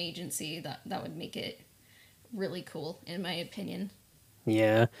attention and agency, that would make it really cool, in my opinion.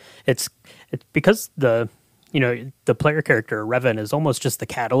 Yeah, it's because the player character Revan is almost just the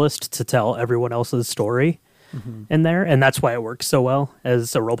catalyst to tell everyone else's story in there, and that's why it works so well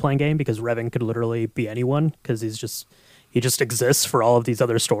as a role playing game, because Revan could literally be anyone, because he just exists for all of these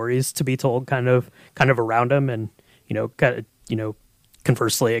other stories to be told kind of around him, and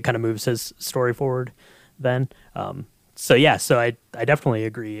conversely it kind of moves his story forward then. So I definitely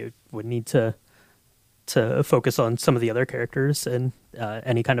agree. It would need to focus on some of the other characters and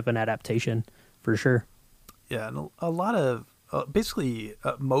any kind of an adaptation for sure. Yeah, and a lot of basically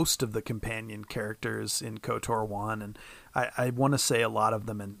most of the companion characters in KOTOR 1, and I want to say a lot of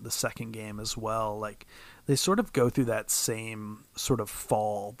them in the second game as well, like they sort of go through that same sort of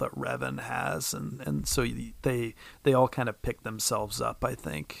fall that Revan has, and so they all kind of pick themselves up, I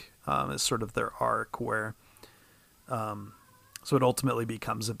think, as sort of their arc, where so it ultimately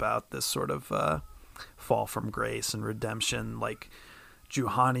becomes about this sort of fall from grace and redemption. Like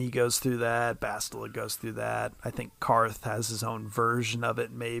Juhani goes through that, Bastila goes through that. I think Karth has his own version of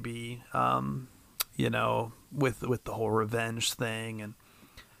it, maybe, with the whole revenge thing. And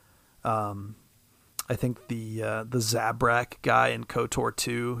I think the Zabrak guy in KOTOR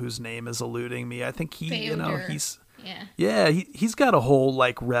 2, whose name is eluding me, I think he's got a whole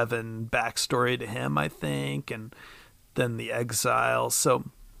like Revan backstory to him, I think, and then the exile.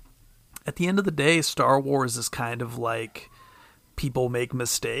 So at the end of the day, Star Wars is kind of like people make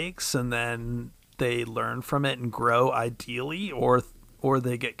mistakes and then they learn from it and grow, ideally, or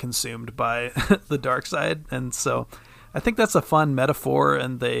they get consumed by the dark side. And so I think that's a fun metaphor,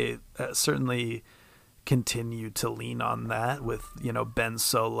 and they certainly continue to lean on that with, Ben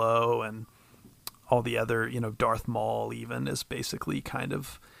Solo and all the other, Darth Maul even is basically kind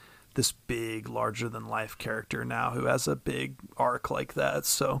of this big, larger than life character now who has a big arc like that.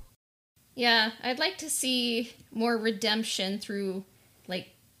 So yeah, I'd like to see more redemption through, like,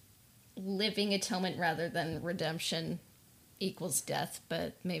 living atonement rather than redemption equals death,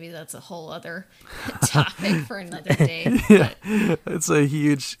 but maybe that's a whole other topic for another day. Yeah, it's a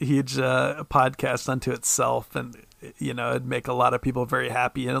huge podcast unto itself, and, it'd make a lot of people very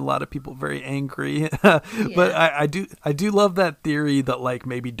happy and a lot of people very angry. But I do love that theory that, like,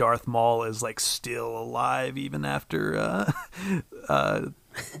 maybe Darth Maul is, like, still alive even after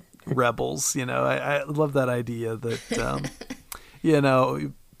Rebels. I love that idea that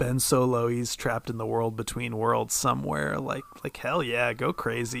Ben Solo, he's trapped in the world between worlds somewhere, like hell yeah, go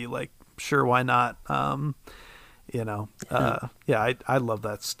crazy, like sure, why not. I love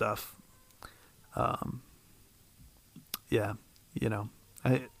that stuff.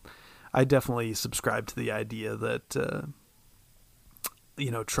 I definitely subscribe to the idea that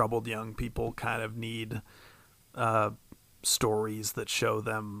troubled young people kind of need stories that show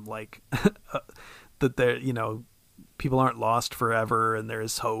them like that they're people aren't lost forever, and there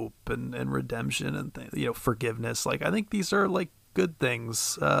is hope and redemption and forgiveness. Like, I think these are like good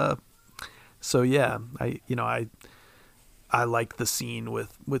things. So yeah, I like the scene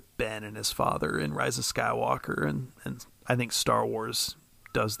with Ben and his father in Rise of Skywalker, and I think Star Wars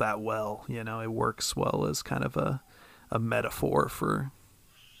does that well. It works well as kind of a metaphor for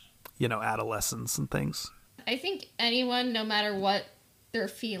adolescence and things. I think anyone, no matter what their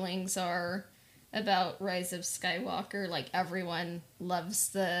feelings are about Rise of Skywalker, like, everyone loves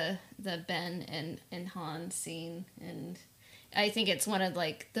the Ben and Han scene, and I think it's one of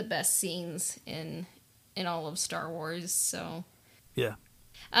like the best scenes in all of Star Wars. So yeah.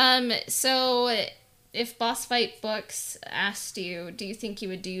 So if Boss Fight Books asked you, do you think you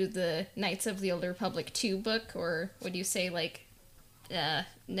would do the Knights of the Old Republic 2 book, or would you say like, nah,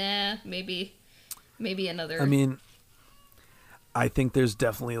 maybe another? I mean, I think there's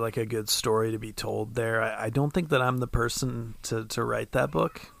definitely like a good story to be told there. I don't think that I'm the person to write that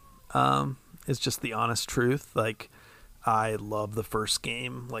book. It's just the honest truth. Like, I love the first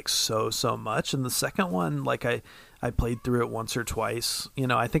game like so much, and the second one, like I played through it once or twice.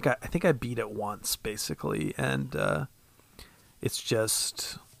 I think I beat it once basically, and it's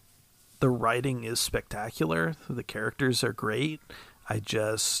just the writing is spectacular. The characters are great. I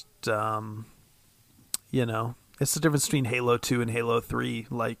just it's the difference between Halo 2 and Halo 3.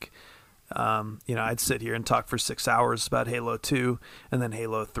 Like, I'd sit here and talk for 6 hours about Halo 2, and then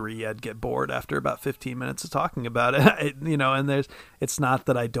Halo 3, I'd get bored after about 15 minutes of talking about it. And it's not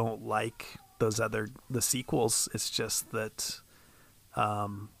that I don't like the sequels. It's just that, I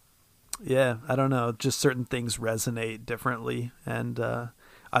don't know, just certain things resonate differently. And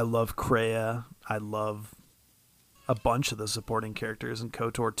I love Kreia. I love a bunch of the supporting characters in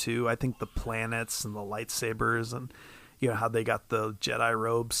KOTOR 2. I think the planets and the lightsabers and how they got the Jedi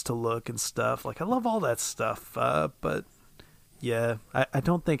robes to look and stuff. Like, I love all that stuff. But yeah, I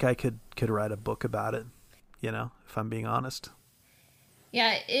don't think I could write a book about it, if I'm being honest.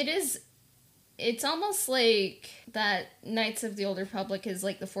 Yeah, it is. It's almost like that Knights of the Old Republic is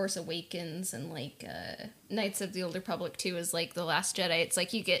like The Force Awakens, and like Knights of the Old Republic 2 is like The Last Jedi. It's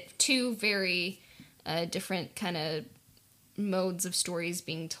like you get two very different kind of modes of stories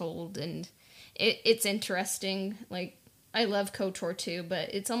being told, and it's interesting. Like, I love KOTOR 2,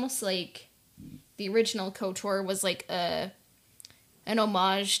 but it's almost like the original KOTOR was like an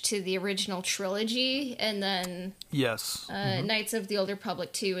homage to the original trilogy, and then yes, Knights of the Old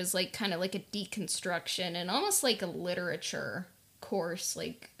Republic 2 is like kind of like a deconstruction and almost like a literature course,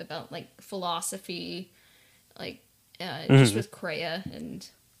 like about like philosophy, like just with Kreia, and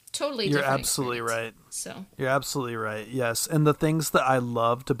totally You're different absolutely experience. right. So You're absolutely right. Yes. And the things that I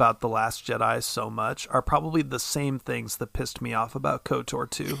loved about The Last Jedi so much are probably the same things that pissed me off about KOTOR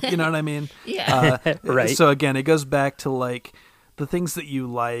 2. You know what I mean? Yeah. Right. So again, it goes back to like the things that you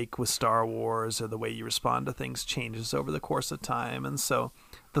like with Star Wars, or the way you respond to things changes over the course of time. And so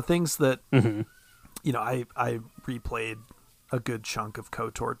the things that, I replayed a good chunk of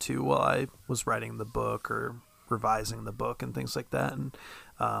KOTOR 2 while I was writing the book or revising the book and things like that. And,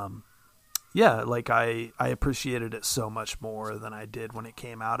 like I appreciated it so much more than I did when it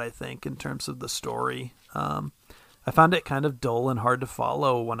came out, I think, in terms of the story. I found it kind of dull and hard to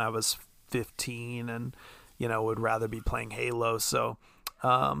follow when I was 15 and, would rather be playing Halo. So,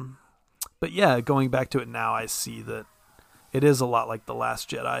 but yeah, going back to it now, I see that it is a lot like The Last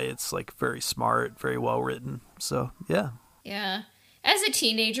Jedi. It's like very smart, very well written. So, yeah. Yeah. As a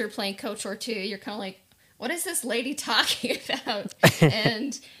teenager playing KOTOR 2, you're kind of like, what is this lady talking about?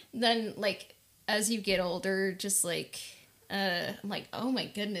 And then, like, as you get older, just like, I'm like, oh my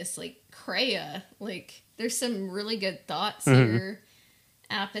goodness, like, Kreia. Like, there's some really good thoughts here.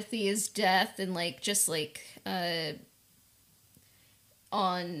 Apathy is death, and like, just like,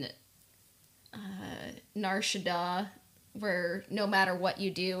 on Nar Shaddaa, where no matter what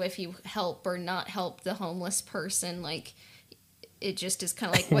you do, if you help or not help the homeless person, like, it just is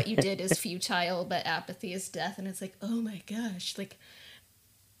kind of like what you did is futile, but apathy is death. And it's like, oh my gosh, like,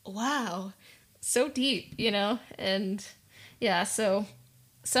 wow, so deep, And yeah, so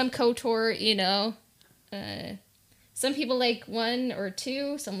some KOTOR, some people like one or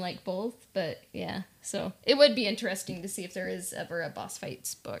two, some like both, but yeah. So it would be interesting to see if there is ever a boss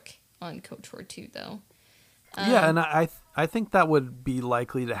fights book on KOTOR 2, though. Yeah, and I think that would be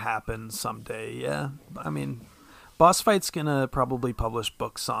likely to happen someday, yeah. I mean, Boss Fight's gonna probably publish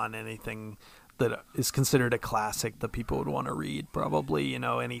books on anything that is considered a classic that people would want to read. Probably,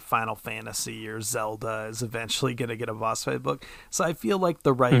 any Final Fantasy or Zelda is eventually gonna get a Boss Fight book. So I feel like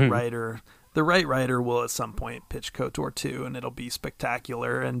the right writer will at some point pitch KOTOR 2, and it'll be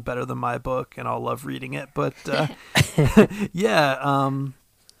spectacular and better than my book, and I'll love reading it. But yeah,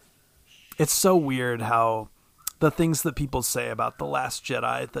 it's so weird how the things that people say about The Last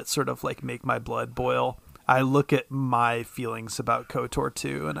Jedi that sort of like make my blood boil. I look at my feelings about KOTOR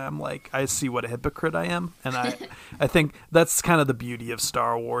 2 and I'm like, I see what a hypocrite I am. And I think that's kind of the beauty of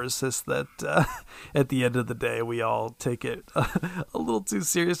Star Wars, is that at the end of the day, we all take it a little too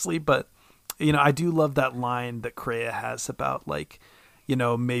seriously. But, I do love that line that Kreia has about like,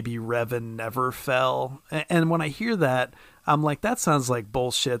 maybe Revan never fell. And when I hear that, I'm like, that sounds like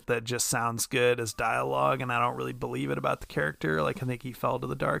bullshit that just sounds good as dialogue, and I don't really believe it about the character. Like, I think he fell to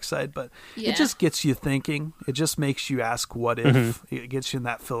the dark side, but it just gets you thinking. It just makes you ask what if. It gets you in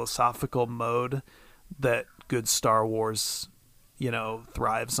that philosophical mode that good Star Wars,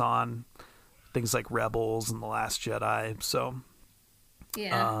 thrives on. Things like Rebels and The Last Jedi. So,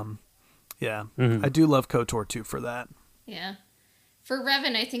 yeah. I do love KOTOR 2 for that. Yeah. For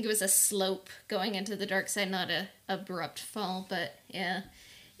Revan, I think it was a slope going into the dark side, not a abrupt fall. But yeah,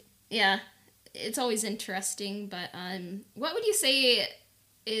 it's always interesting. But what would you say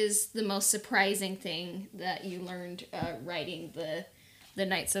is the most surprising thing that you learned writing the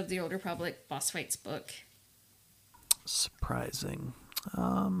Knights of the Old Republic boss fights book? Surprising.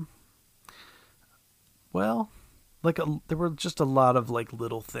 Well, like there were just a lot of like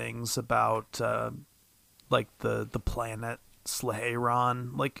little things about like the planet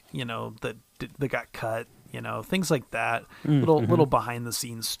Slaheron, like, you know, that got cut, you know, things like that. Little behind the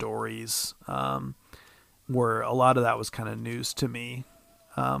scenes stories, where a lot of that was kind of news to me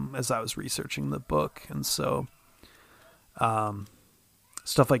as I was researching the book, and so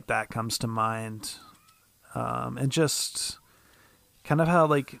stuff like that comes to mind, and just kind of how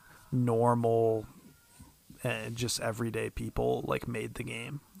like normal and just everyday people like made the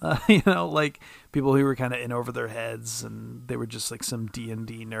game. You know, like people who were kind of in over their heads, and they were just like some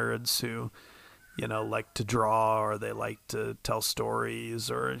D&D nerds who, you know, like to draw, or they like to tell stories,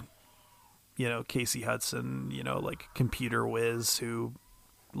 or, you know, Casey Hudson, you know, like computer whiz who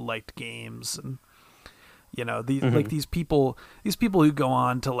liked games. And, you know, these like these people who go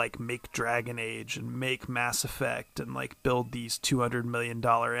on to like make Dragon Age and make Mass Effect and like build these $200 million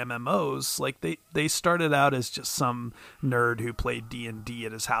MMOs. Like they started out as just some nerd who played D&D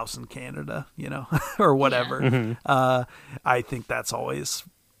at his house in Canada, you know, or whatever. Yeah. I think that's always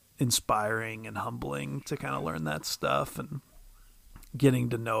inspiring and humbling to kind of learn that stuff, and getting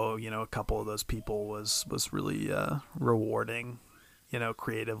to know, you know, a couple of those people was really rewarding, you know,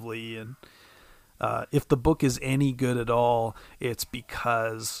 creatively. And if the book is any good at all, it's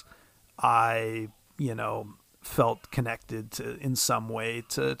because I, you know, felt connected to in some way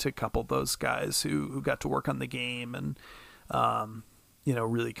to a couple of those guys who got to work on the game, and you know,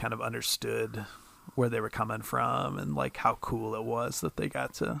 really kind of understood where they were coming from, and like how cool it was that they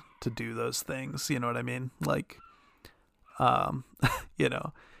got to do those things. You know what I mean? Like, you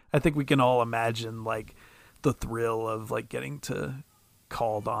know, I think we can all imagine like the thrill of like getting to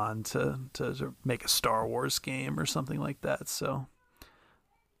called on to make a Star Wars game or something like that. So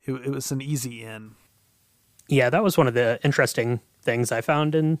it was an easy in. Yeah, that was one of the interesting things I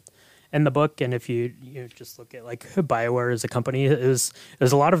found in the book. And if you just look at like BioWare as a company, it was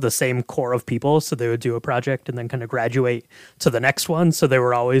a lot of the same core of people. So they would do a project and then kind of graduate to the next one. So they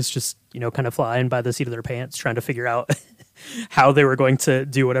were always just, you know, kind of flying by the seat of their pants, trying to figure out how they were going to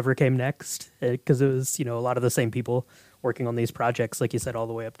do whatever came next. Because it was, you know, a lot of the same people working on these projects, like you said, all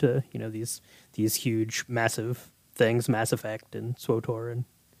the way up to, you know, these huge, massive things, Mass Effect and SWTOR,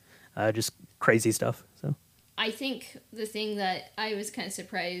 and just crazy stuff. So I think the thing that I was kind of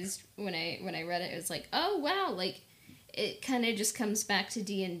surprised when I read it was like, oh wow, like it kind of just comes back to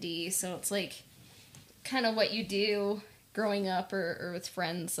D&D. So it's like kind of what you do growing up or with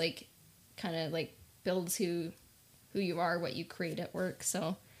friends, like kind of like builds who you are, what you create at work.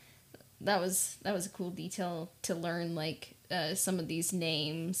 So that was a cool detail to learn. Like some of these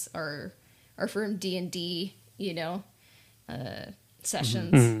names are from D&D, you know,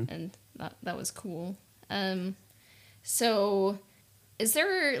 sessions, and that was cool. So is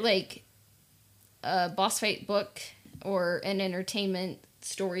there like a boss fight book or an entertainment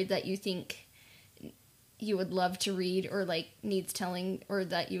story that you think you would love to read, or like needs telling, or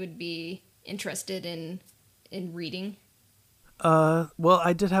that you would be interested in reading? Well,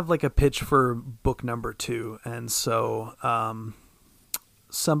 I did have like a pitch for book number 2. And so,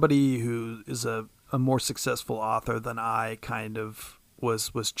 somebody who is a more successful author than I kind of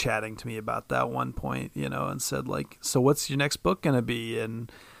was chatting to me about that one point, you know, and said like, so what's your next book going to be?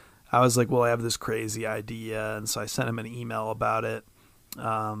 And I was like, well, I have this crazy idea. And so I sent him an email about it.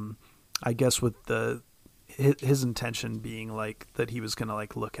 I guess with his intention being like that he was going to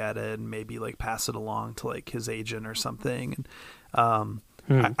like look at it and maybe like pass it along to like his agent or something. And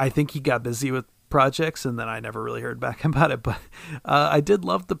I think he got busy with projects, and then I never really heard back about it. But I did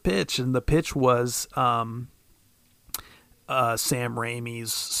love the pitch, and the pitch was Sam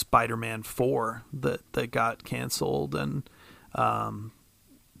Raimi's Spider-Man 4 that got canceled, and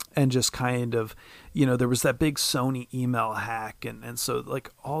just kind of, you know, there was that big Sony email hack, and so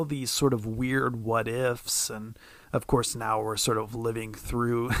like all these sort of weird what ifs, and of course now we're sort of living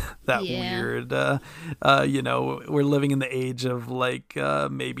through that weird, you know, we're living in the age of like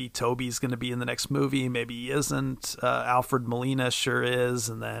maybe Toby's going to be in the next movie, maybe he isn't. Alfred Molina sure is,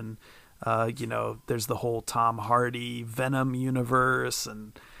 and then you know, there's the whole Tom Hardy Venom universe,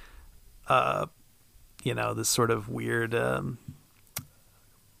 and you know, this sort of weird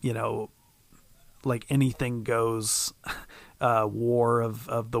you know, like anything goes war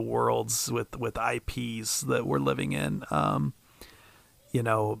of the worlds with IPs that we're living in.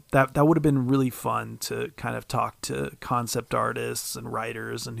 that would have been really fun to kind of talk to concept artists and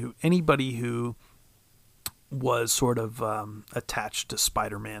writers and anybody who was sort of attached to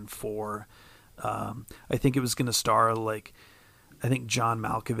Spider-Man 4. I think it was going to star I think John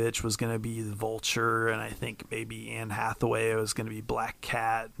Malkovich was going to be the Vulture, and I think maybe Anne Hathaway was going to be Black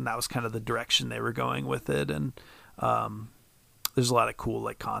Cat, and that was kind of the direction they were going with it. And there's a lot of cool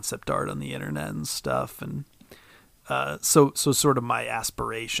concept art on the internet and stuff, and so sort of my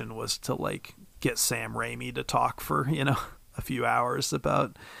aspiration was to get Sam Raimi to talk for a few hours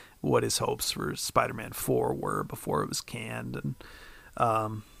about what his hopes for Spider-Man 4 were before it was canned. And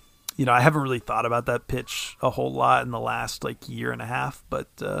I haven't really thought about that pitch a whole lot in the last year and a half, but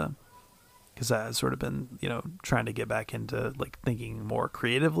because I've sort of been trying to get back into thinking more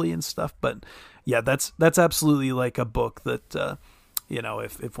creatively and stuff. But yeah, that's absolutely a book that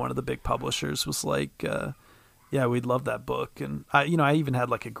if one of the big publishers was yeah, we'd love that book, and I even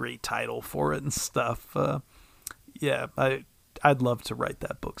had a great title for it and stuff. Yeah, I'd love to write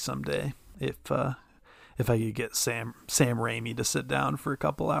that book someday if I could get Sam Raimi to sit down for a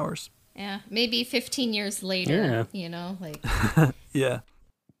couple hours. Yeah, maybe 15 years later, Yeah.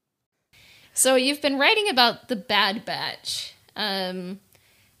 So you've been writing about the Bad Batch. Are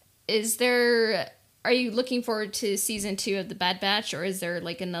you looking forward to season 2 of the Bad Batch, or is there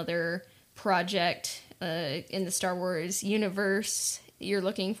another project in the Star Wars universe you're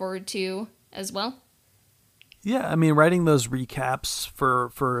looking forward to as well? Yeah, I mean, writing those recaps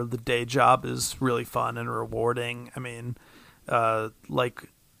for the day job is really fun and rewarding. I mean, on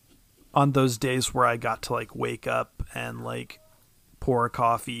those days where I got to wake up and pour a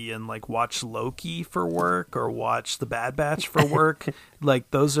coffee and watch Loki for work or watch the Bad Batch for work,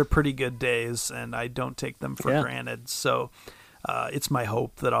 those are pretty good days, and I don't take them for granted. So it's my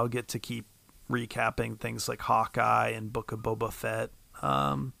hope that I'll get to keep recapping things like Hawkeye and Book of Boba Fett.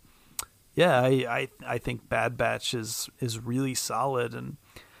 Yeah, I think Bad Batch is really solid, and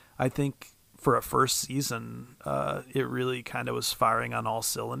I think for a first season, it really kind of was firing on all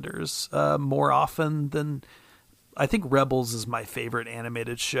cylinders more often than I think Rebels is my favorite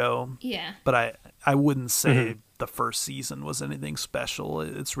animated show. Yeah, but I wouldn't say the first season was anything special.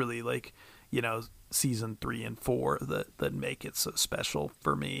 It's really season 3 and 4 that make it so special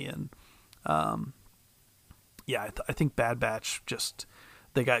for me. And yeah, I think Bad Batch just.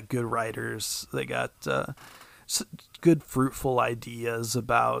 They got good writers. They got good, fruitful ideas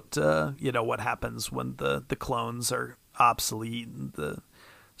about what happens when the clones are obsolete and the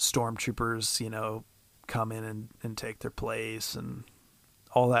stormtroopers come in and take their place, and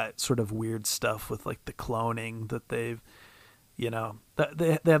all that sort of weird stuff with the cloning that they've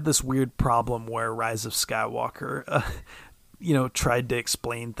they have this weird problem where Rise of Skywalker tried to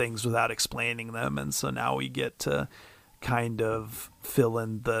explain things without explaining them, and so now we get to kind of fill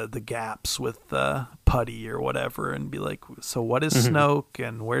in the gaps with Putty or whatever and be so what is Snoke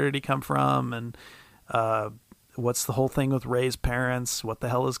and where did he come from, and what's the whole thing with Rey's parents, what the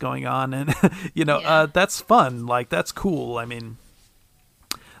hell is going on, and that's fun, that's cool. I mean,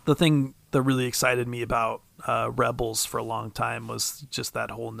 the thing that really excited me about Rebels for a long time was just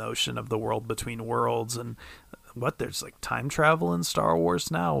that whole notion of the world between worlds, and there's time travel in Star Wars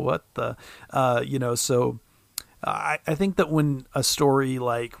now, what the so I think that when a story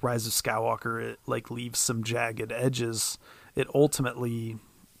like Rise of Skywalker, it leaves some jagged edges, it ultimately,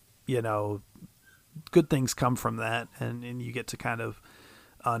 good things come from that, and you get to kind of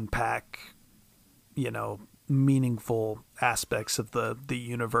unpack, meaningful aspects of the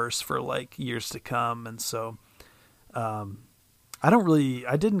universe for years to come. And so I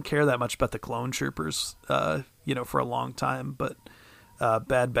didn't care that much about the clone troopers, for a long time, but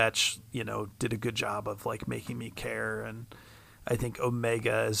Bad Batch, did a good job of making me care, and I think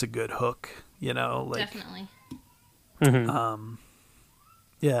Omega is a good hook, definitely.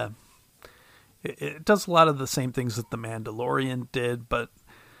 Yeah, it does a lot of the same things that the Mandalorian did, but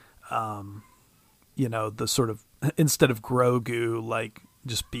the sort of, instead of Grogu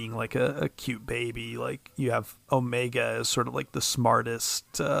just being a cute baby, you have Omega as sort of the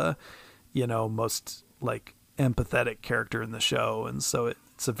smartest, most empathetic character in the show, and so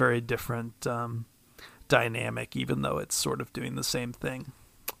it's a very different dynamic, even though it's sort of doing the same thing.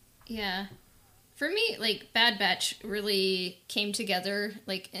 Yeah, for me, Bad Batch really came together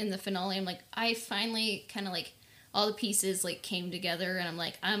in the finale. I finally kind of all the pieces came together, and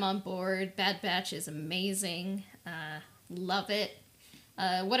I'm on board. Bad Batch is amazing. Love it.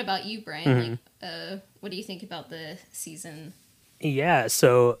 What about you, Brian? What do you think about the season? Yeah,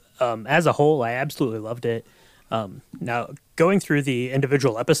 so as a whole, I absolutely loved it. Now, going through the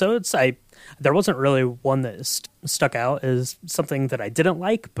individual episodes, there wasn't really one that stuck out as something that I didn't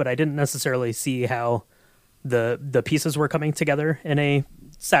like, but I didn't necessarily see how the pieces were coming together in a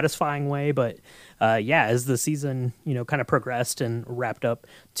satisfying way. But as the season kind of progressed and wrapped up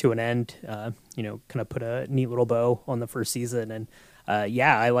to an end, kind of put a neat little bow on the first season, and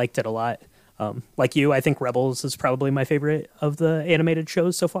I liked it a lot. Like you, I think Rebels is probably my favorite of the animated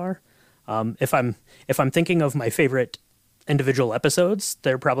shows so far. If I'm thinking of my favorite individual episodes,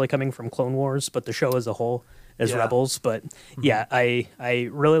 they're probably coming from Clone Wars, but the show as a whole is Rebels. But I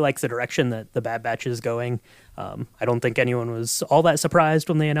really like the direction that the Bad Batch is going. I don't think anyone was all that surprised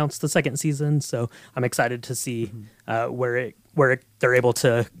when they announced the second season, so I'm excited to see where they're able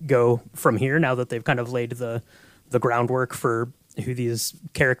to go from here now that they've kind of laid the groundwork for who these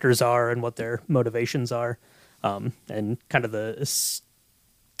characters are and what their motivations are, and kind of the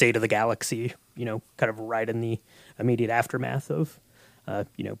state of the galaxy, kind of right in the immediate aftermath of,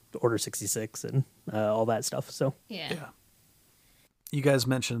 Order 66 and all that stuff. So yeah. You guys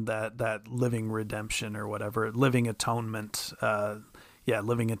mentioned that living redemption or whatever, living atonement.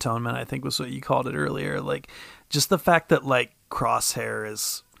 Living atonement, I think was what you called it earlier. Like, just the fact that like Crosshair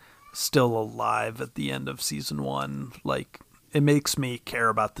is still alive at the end of season 1, like it makes me care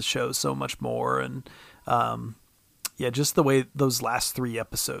about the show so much more. And just the way those last 3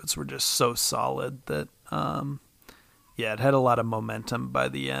 episodes were just so solid that it had a lot of momentum by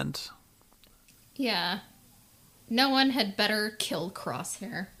the end. Yeah. No one had better kill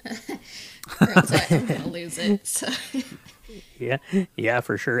Crosshair. Or else I'm going to lose it. So. Yeah,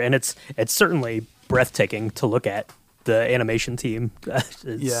 for sure. And it's certainly breathtaking to look at. The animation team,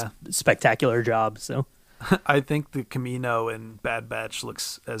 spectacular job. So I think the Camino in Bad Batch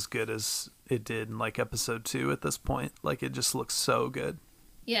looks as good as it did in like episode 2 at this point. Like, it just looks so good.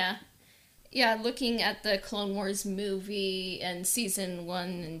 Yeah. Looking at the Clone Wars movie and season 1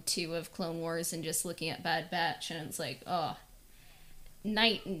 and 2 of Clone Wars and just looking at Bad Batch, and it's like, oh,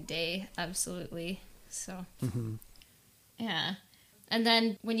 night and day, absolutely. So yeah. And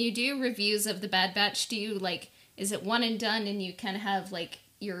then when you do reviews of the Bad Batch, do you is it one and done and you kind of have like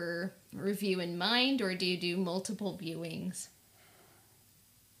your review in mind, or do you do multiple viewings?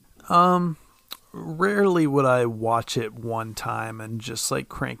 Rarely would I watch it one time and just like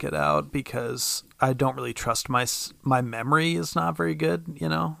crank it out, because I don't really trust my memory is not very good,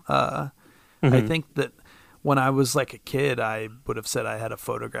 I think that when I was like a kid, I would have said I had a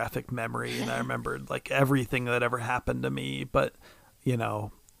photographic memory and I remembered like everything that ever happened to me, but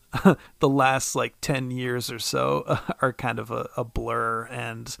the last like 10 years or so are kind of a blur.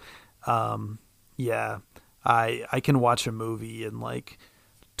 And I can watch a movie and like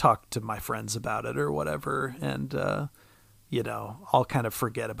talk to my friends about it or whatever, and I'll kind of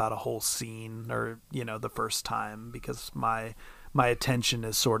forget about a whole scene or the first time, because my attention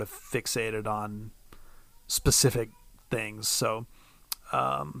is sort of fixated on specific things. So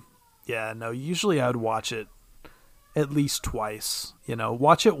usually I would watch it at least twice,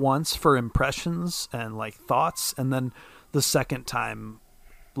 watch it once for impressions and like thoughts, and then the second time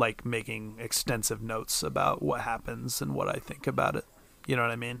like making extensive notes about what happens and what I think about it. You know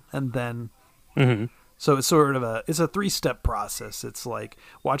what I mean? And then, so it's sort of it's a 3-step process. It's like,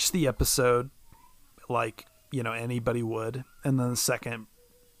 watch the episode like, anybody would. And then the second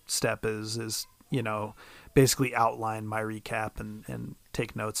step is basically outline my recap and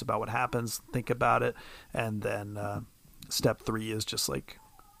take notes about what happens, think about it. And then, step 3 is just like,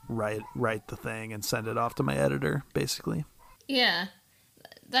 write the thing and send it off to my editor, basically. Yeah.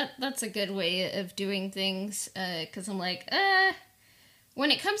 That's a good way of doing things. 'Cause I'm like, when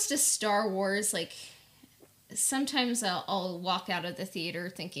it comes to Star Wars, like, sometimes I'll walk out of the theater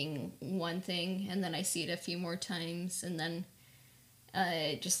thinking one thing, and then I see it a few more times, and then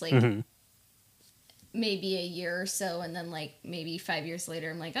just like maybe a year or so, and then like maybe 5 years later,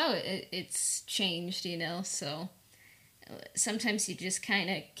 I'm like, oh, it's changed, So sometimes you just kind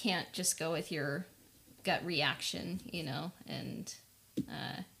of can't just go with your gut reaction, and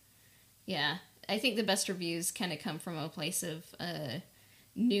I think the best reviews kind of come from a place of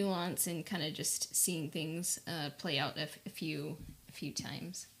nuance and kind of just seeing things play out a few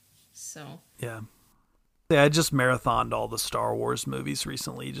times. So yeah, I just marathoned all the Star Wars movies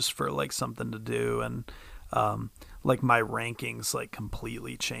recently just for like something to do, and like my rankings like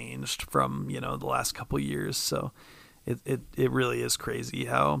completely changed from the last couple years. So it really is crazy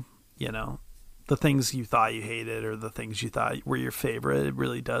how the things you thought you hated or the things you thought were your favorite, it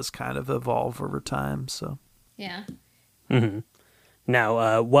really does kind of evolve over time. So yeah.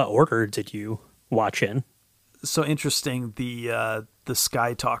 Now, what order did you watch in? So interesting. The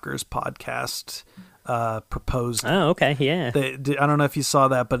Sky Talkers podcast proposed. Oh, okay, yeah. I don't know if you saw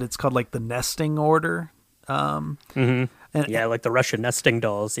that, but it's called like the nesting order. Mm-hmm. And Yeah, like the Russian nesting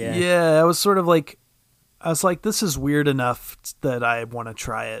dolls. Yeah. yeah, I was like, this is weird enough that I want to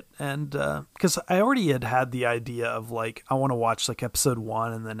try it. And because I already had the idea of like, I want to watch like episode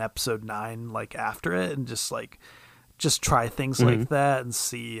 1 and then episode 9 like after it, and just try things like that and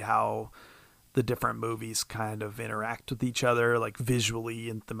see how the different movies kind of interact with each other, like visually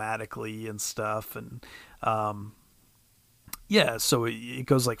and thematically and stuff. And yeah, so it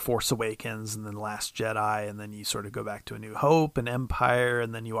goes like Force Awakens and then Last Jedi, and then you sort of go back to A New Hope and Empire,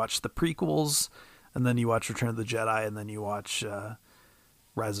 and then you watch the prequels, and then you watch Return of the Jedi, and then you watch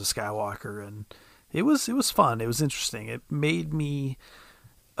Rise of Skywalker. And it was fun. It was interesting. It made me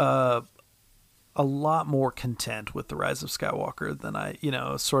a lot more content with the Rise of Skywalker than I,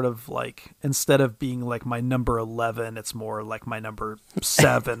 sort of like, instead of being like my number 11, it's more like my number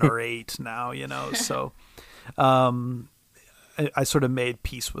 7 or 8 now, so I sort of made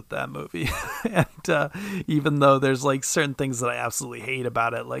peace with that movie. And even though there's like certain things that I absolutely hate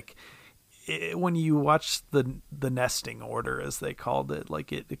about it, like when you watch the nesting order, as they called it,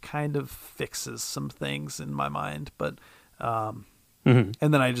 like it kind of fixes some things in my mind. But and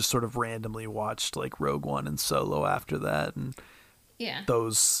then I just sort of randomly watched like Rogue One and Solo after that, and Yeah.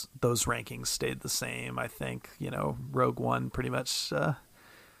 those rankings stayed the same. I think Rogue One pretty much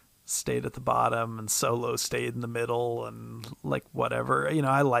stayed at the bottom, and Solo stayed in the middle, and like whatever.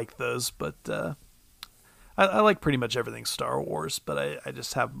 I like those, but I like pretty much everything Star Wars, but I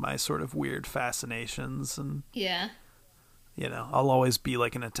just have my sort of weird fascinations, and Yeah. I'll always be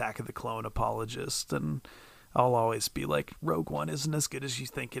like an Attack of the Clone apologist, and I'll always be like, Rogue One isn't as good as you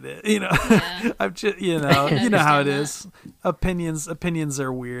think it is. Yeah. I'm just, I can how it understand is. Opinions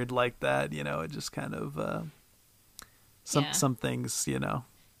are weird like that. It just kind of some things.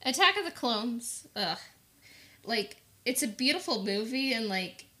 Attack of the Clones. Ugh. Like, it's a beautiful movie, and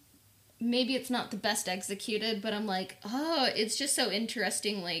like, maybe it's not the best executed, but I'm like, oh, it's just so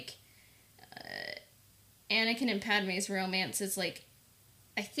interesting. Like, Anakin and Padme's romance is like,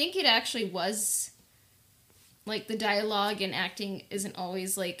 I think it actually was, like, the dialogue and acting isn't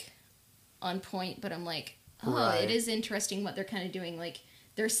always like on point, but I'm like, oh, Right. It is interesting what they're kind of doing. Like,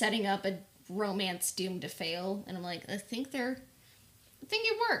 they're setting up a romance doomed to fail, and I'm like, I think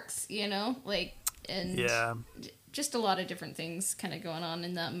it works, like, and Yeah. just a lot of different things kind of going on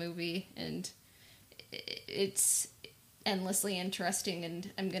in that movie, and it's endlessly interesting.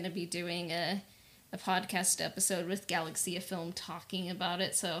 And I'm going to be doing a podcast episode with Galaxy of Film talking about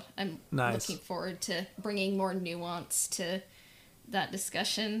it, so I'm Nice. looking forward to bringing more nuance to that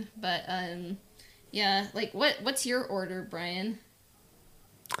discussion. But yeah, like, what's your order, Brian?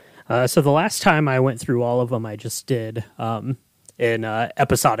 So the last time I went through all of them, I just did in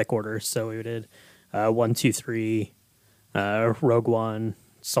episodic order. So we did 1, 2, 3, Rogue One,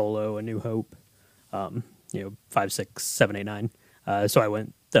 Solo, A New Hope, 5, 6, 7, 8, 9. So I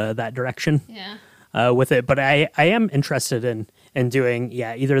went that direction with it. But I am interested in doing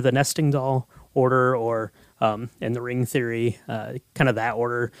either the nesting doll order or in the ring theory, kind of that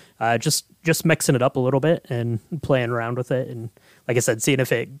order. Just mixing it up a little bit and playing around with it, and like I said, seeing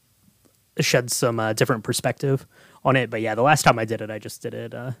if it sheds some different perspective on it. But yeah, the last time I did it, I just did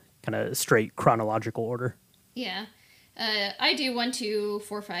it kind of straight chronological order. Yeah. I do 1, 2,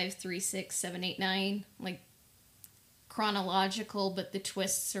 4, 5, 3, 6, 7, 8, 9, like, chronological, but the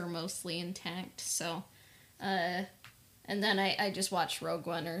twists are mostly intact. So, and then I just watch Rogue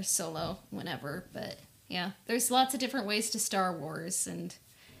One or Solo whenever. But yeah, there's lots of different ways to Star Wars, and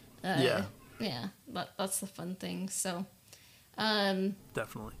yeah, that's the fun thing. So,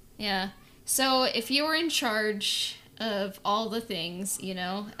 Definitely. yeah. So if you were in charge of all the things,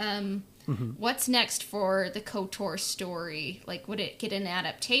 what's next for the KOTOR story? Like, would it get an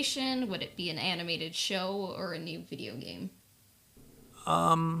adaptation? Would it be an animated show or a new video game?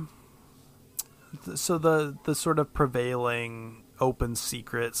 So the sort of prevailing open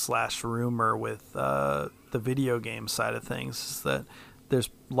secret / rumor with the video game side of things is that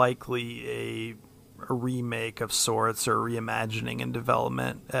there's likely a remake of sorts, or reimagining in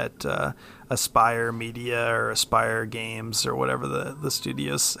development at Aspire Media or Aspire Games or whatever the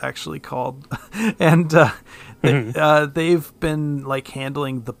studio's actually called. And they've been like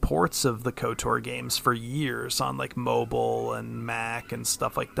handling the ports of the KOTOR games for years on like mobile and Mac and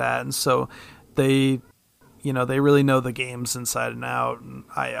stuff like that. And so they really know the games inside and out. And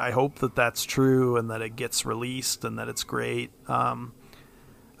I hope that that's true, and that it gets released, and that it's great.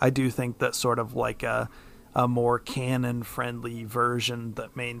 I do think that sort of like a more canon-friendly version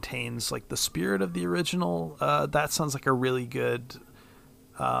that maintains like the spirit of the original, that sounds like a really good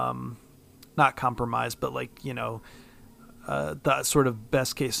not compromise, but like, you know, the sort of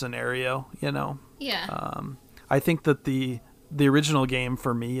best case scenario, you know. Yeah. I think that the original game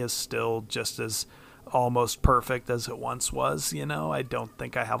for me is still just as almost perfect as it once was, you know. I don't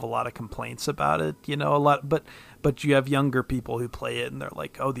think I have a lot of complaints about it, you know, but you have younger people who play it and they're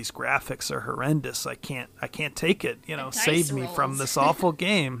like, oh, these graphics are horrendous. I can't take it, you know, save me from this awful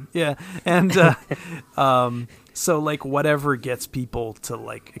game. Yeah. And so like whatever gets people to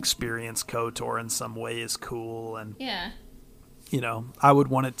like experience KOTOR in some way is cool. And yeah, you know, I would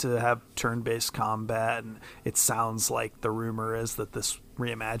want it to have turn-based combat, and it sounds like the rumor is that this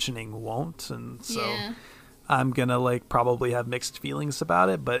reimagining won't, and so I'm gonna like probably have mixed feelings about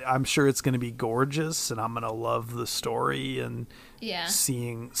it, but I'm sure it's gonna be gorgeous, and I'm gonna love the story and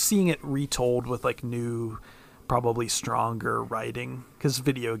seeing it retold with like new, probably stronger writing, because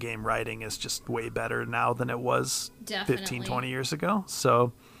video game writing is just way better now than it was 15, 20 years ago.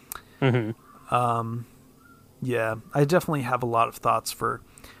 So yeah, I definitely have a lot of thoughts for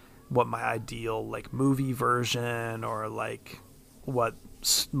what my ideal like movie version or like what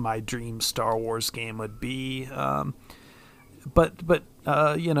my dream Star Wars game would be. But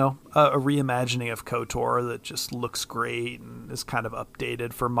you know, a reimagining of KOTOR that just looks great and is kind of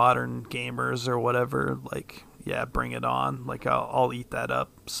updated for modern gamers or whatever. Like, yeah, bring it on. Like, I'll eat that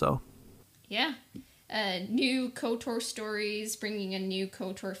up. So yeah, new KOTOR stories, bringing in new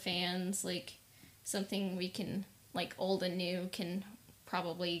KOTOR fans, like something we can, like old and new, can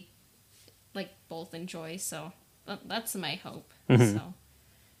probably like both enjoy. So that's my hope. So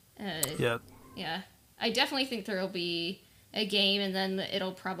yeah, I definitely think there will be a game, and then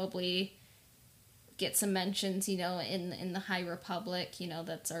it'll probably get some mentions, you know, in the High Republic, you know,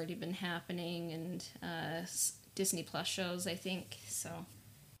 that's already been happening, and Disney Plus shows, I think. So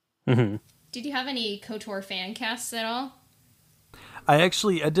did you have any KOTOR fan casts at all? I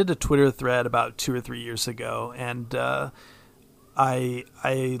did a Twitter thread about 2 or 3 years ago, and I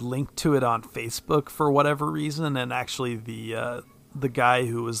linked to it on Facebook for whatever reason, and actually the guy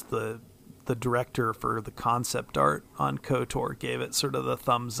who was the director for the concept art on KOTOR gave it sort of the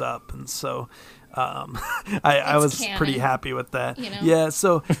thumbs up, and so I was canon, pretty happy with that. You know?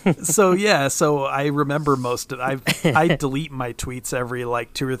 Yeah, so I remember most of it. I delete my tweets every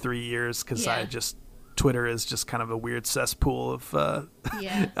like 2 or 3 years because Twitter is just kind of a weird cesspool of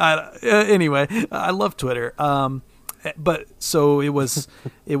anyway, I love Twitter. But so it was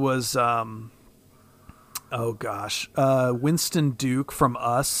oh gosh, Winston Duke from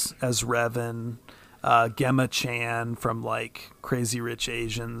Us as Revan, Gemma Chan from like Crazy Rich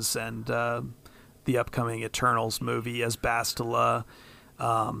Asians, and the upcoming Eternals movie as Bastila.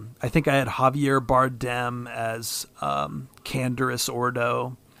 I think I had Javier Bardem as Canderous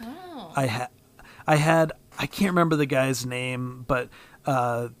Ordo. Oh. I can't remember the guy's name, but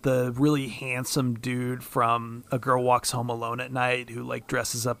the really handsome dude from A Girl Walks Home Alone at Night who like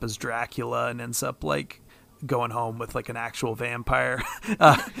dresses up as Dracula and ends up like going home with like an actual vampire.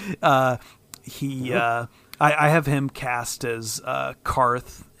 I have him cast as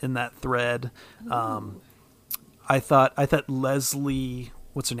Karth in that thread. I thought Leslie,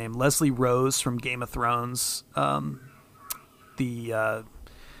 what's her name? Leslie Rose from Game of Thrones, the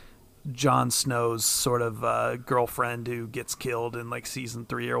Jon Snow's sort of girlfriend who gets killed in like season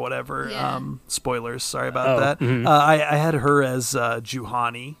 3 or whatever. Yeah. Spoilers, sorry about that. Mm-hmm. I had her as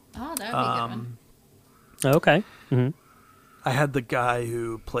Juhani. Oh, that would be a good one. Okay. Mm-hmm. I had the guy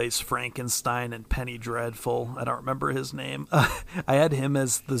who plays Frankenstein and Penny Dreadful. I don't remember his name. I had him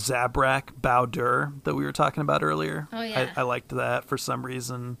as the Zabrak Bowdur that we were talking about earlier. Oh, yeah. I liked that for some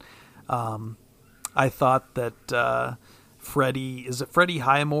reason. I thought that Freddie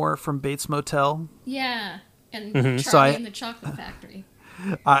Highmore from Bates Motel? Yeah, and Charlie in the Chocolate Factory.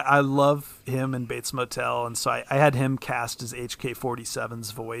 I love him in Bates Motel, and so I had him cast as HK-47's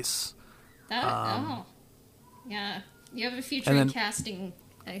voice. Yeah. You have a future in casting,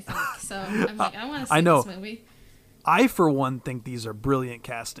 I think. So I'm like, I want to see this movie. I, for one, think these are brilliant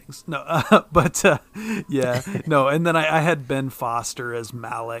castings. No, but yeah, no. And then I had Ben Foster as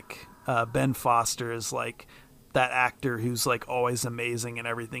Malik. Ben Foster is like that actor who's like always amazing in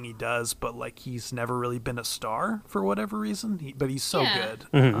everything he does, but like he's never really been a star for whatever reason. But he's so good.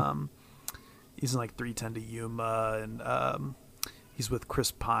 Mm-hmm. He's in like 3:10 to Yuma, and he's with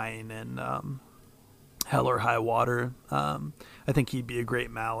Chris Pine and Hell or High Water. I think he'd be a great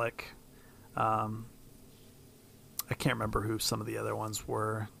Malik. I can't remember who some of the other ones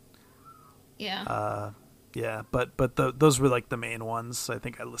were. Yeah. Yeah, but those were like the main ones. I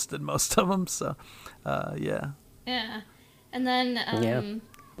think I listed most of them. So, yeah. Yeah, and then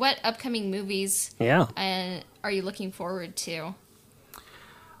what upcoming movies? Yeah. Are you looking forward to?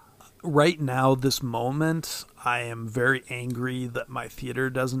 right now, this moment, I am very angry that my theater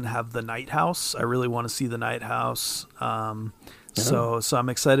doesn't have the Night House. I really want to see the Night House. So I'm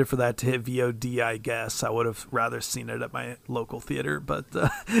excited for that to hit VOD, I guess. I would have rather seen it at my local theater. But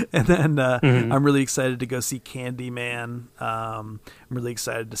and then I'm really excited to go see Candyman. I'm really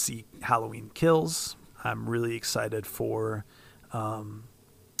excited to see Halloween Kills. I'm really excited for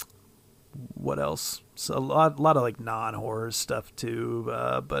what else? So a lot of like non-horror stuff too,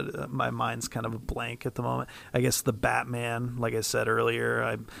 but my mind's kind of a blank at the moment. I guess the Batman, like I said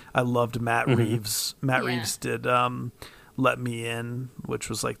earlier, I loved Matt Reeves. Matt Reeves did Let Me In, which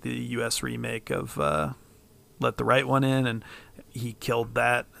was like the U.S. remake of Let the Right One In, and he killed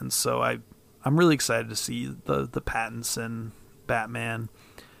that. And so I'm really excited to see the Pattinson Batman.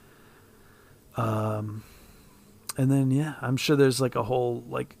 And then, I'm sure there's like a whole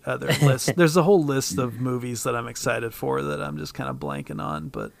like other list. There's a whole list of movies that I'm excited for that I'm just kind of blanking on.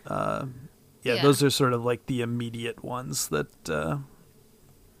 But those are sort of like the immediate ones that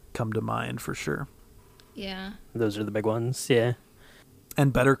come to mind for sure. Yeah. Those are the big ones, yeah.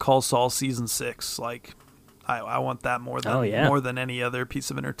 And Better Call Saul season 6, like I want that more than any other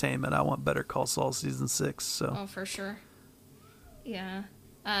piece of entertainment. I want Better Call Saul season 6. So. Oh, for sure. Yeah.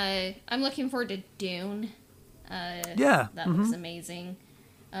 I'm looking forward to Dune. That looks amazing.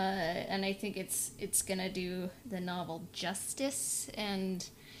 And I think it's gonna do the novel justice, and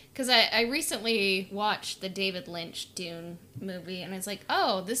because I recently watched the David Lynch Dune movie, and I was like,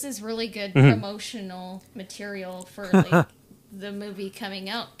 oh, this is really good promotional material for like the movie coming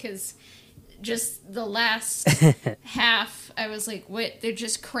out, because just the last half, I was like, what, they're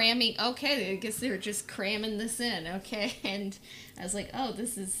just cramming, okay, I guess they're just cramming this in, okay, and I was like, oh,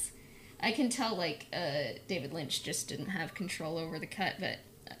 this is, I can tell, like, David Lynch just didn't have control over the cut, but,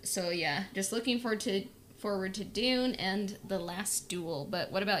 so yeah, just looking forward to Dune and The Last Duel.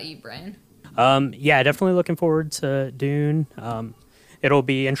 But what about you, Brian? Definitely looking forward to Dune. It'll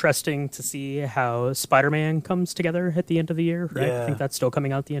be interesting to see how Spider-Man comes together at the end of the year, right? Yeah. I think that's still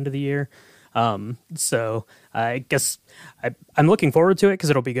coming out at the end of the year. So I guess I'm looking forward to it because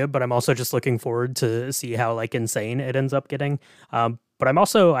it'll be good, but I'm also just looking forward to see how like insane it ends up getting. But I'm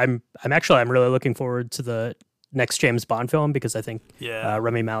really looking forward to the next James Bond film, because I think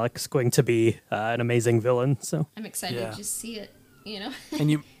Rami Malek's going to be an amazing villain. So I'm excited to just see it, you know.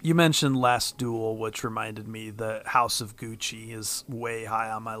 And you mentioned Last Duel, which reminded me the House of Gucci is way high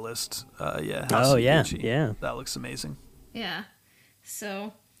on my list. House of Gucci. Yeah. That looks amazing. Yeah.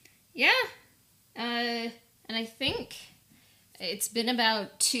 So, yeah. And I think it's been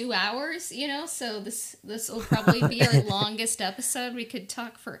about 2 hours, you know, so this will probably be our longest episode. We could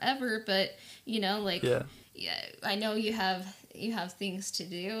talk forever, but, you know, like... Yeah, I know you have things to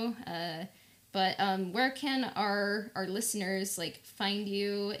do, but where can our listeners like find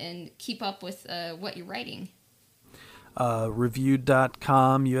you and keep up with what you're writing?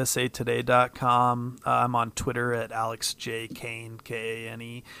 Reviewed.com, usatoday.com. I'm on Twitter at AlexJKane,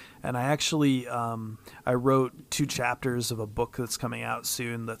 Kane. And I actually I wrote 2 chapters of a book that's coming out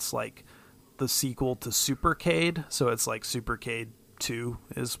soon that's like the sequel to Supercade. So it's like Supercade 2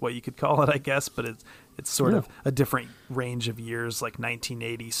 is what you could call it, I guess, but it's sort of a different range of years, like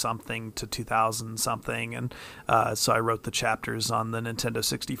 1980 something to 2000 something, and so I wrote the chapters on the Nintendo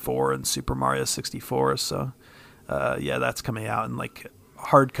 64 and Super Mario 64. So that's coming out in like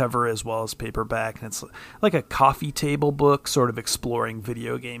hardcover as well as paperback, and it's like a coffee table book, sort of exploring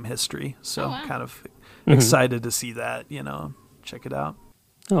video game history. So kind of excited to see that. You know, check it out.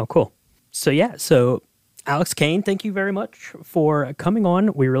 Oh, cool. So Alex Kane, thank you very much for coming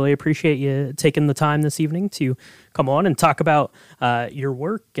on. We really appreciate you taking the time this evening to come on and talk about your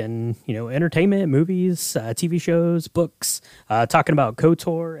work and, you know, entertainment, movies, TV shows, books, talking about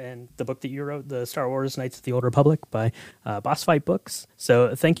KOTOR and the book that you wrote, the Star Wars Knights of the Old Republic by Boss Fight Books.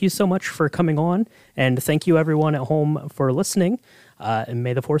 So thank you so much for coming on, and thank you everyone at home for listening, and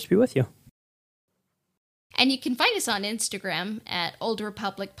may the Force be with you. And you can find us on Instagram at Old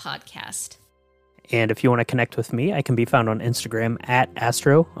Republic Podcast. And if you want to connect with me, I can be found on Instagram at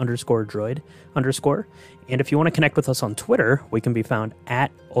astro_droid_. And if you want to connect with us on Twitter, we can be found at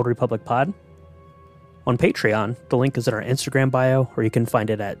Old Republic Pod. On Patreon, the link is in our Instagram bio, or you can find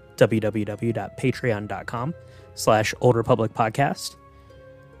it at www.patreon.com/Old Republic Podcast.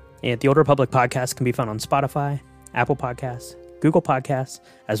 And the Old Republic Podcast can be found on Spotify, Apple Podcasts, Google Podcasts,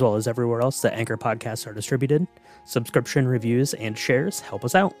 as well as everywhere else that Anchor podcasts are distributed. Subscription, reviews, and shares help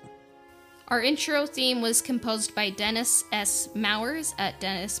us out. Our intro theme was composed by Dennis S. Mowers at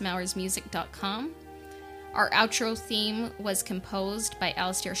dennismowersmusic.com. Our outro theme was composed by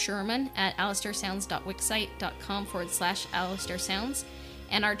Alistair Sherman at alistairsounds.wixsite.com/alistairsounds.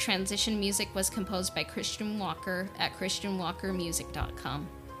 and our transition music was composed by Christian Walker at christianwalkermusic.com.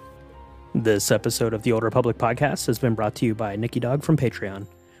 This episode of the Old Republic podcast has been brought to you by Nikki Dog from Patreon.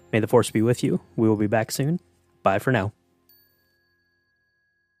 May the Force be with you. We will be back soon. Bye for now.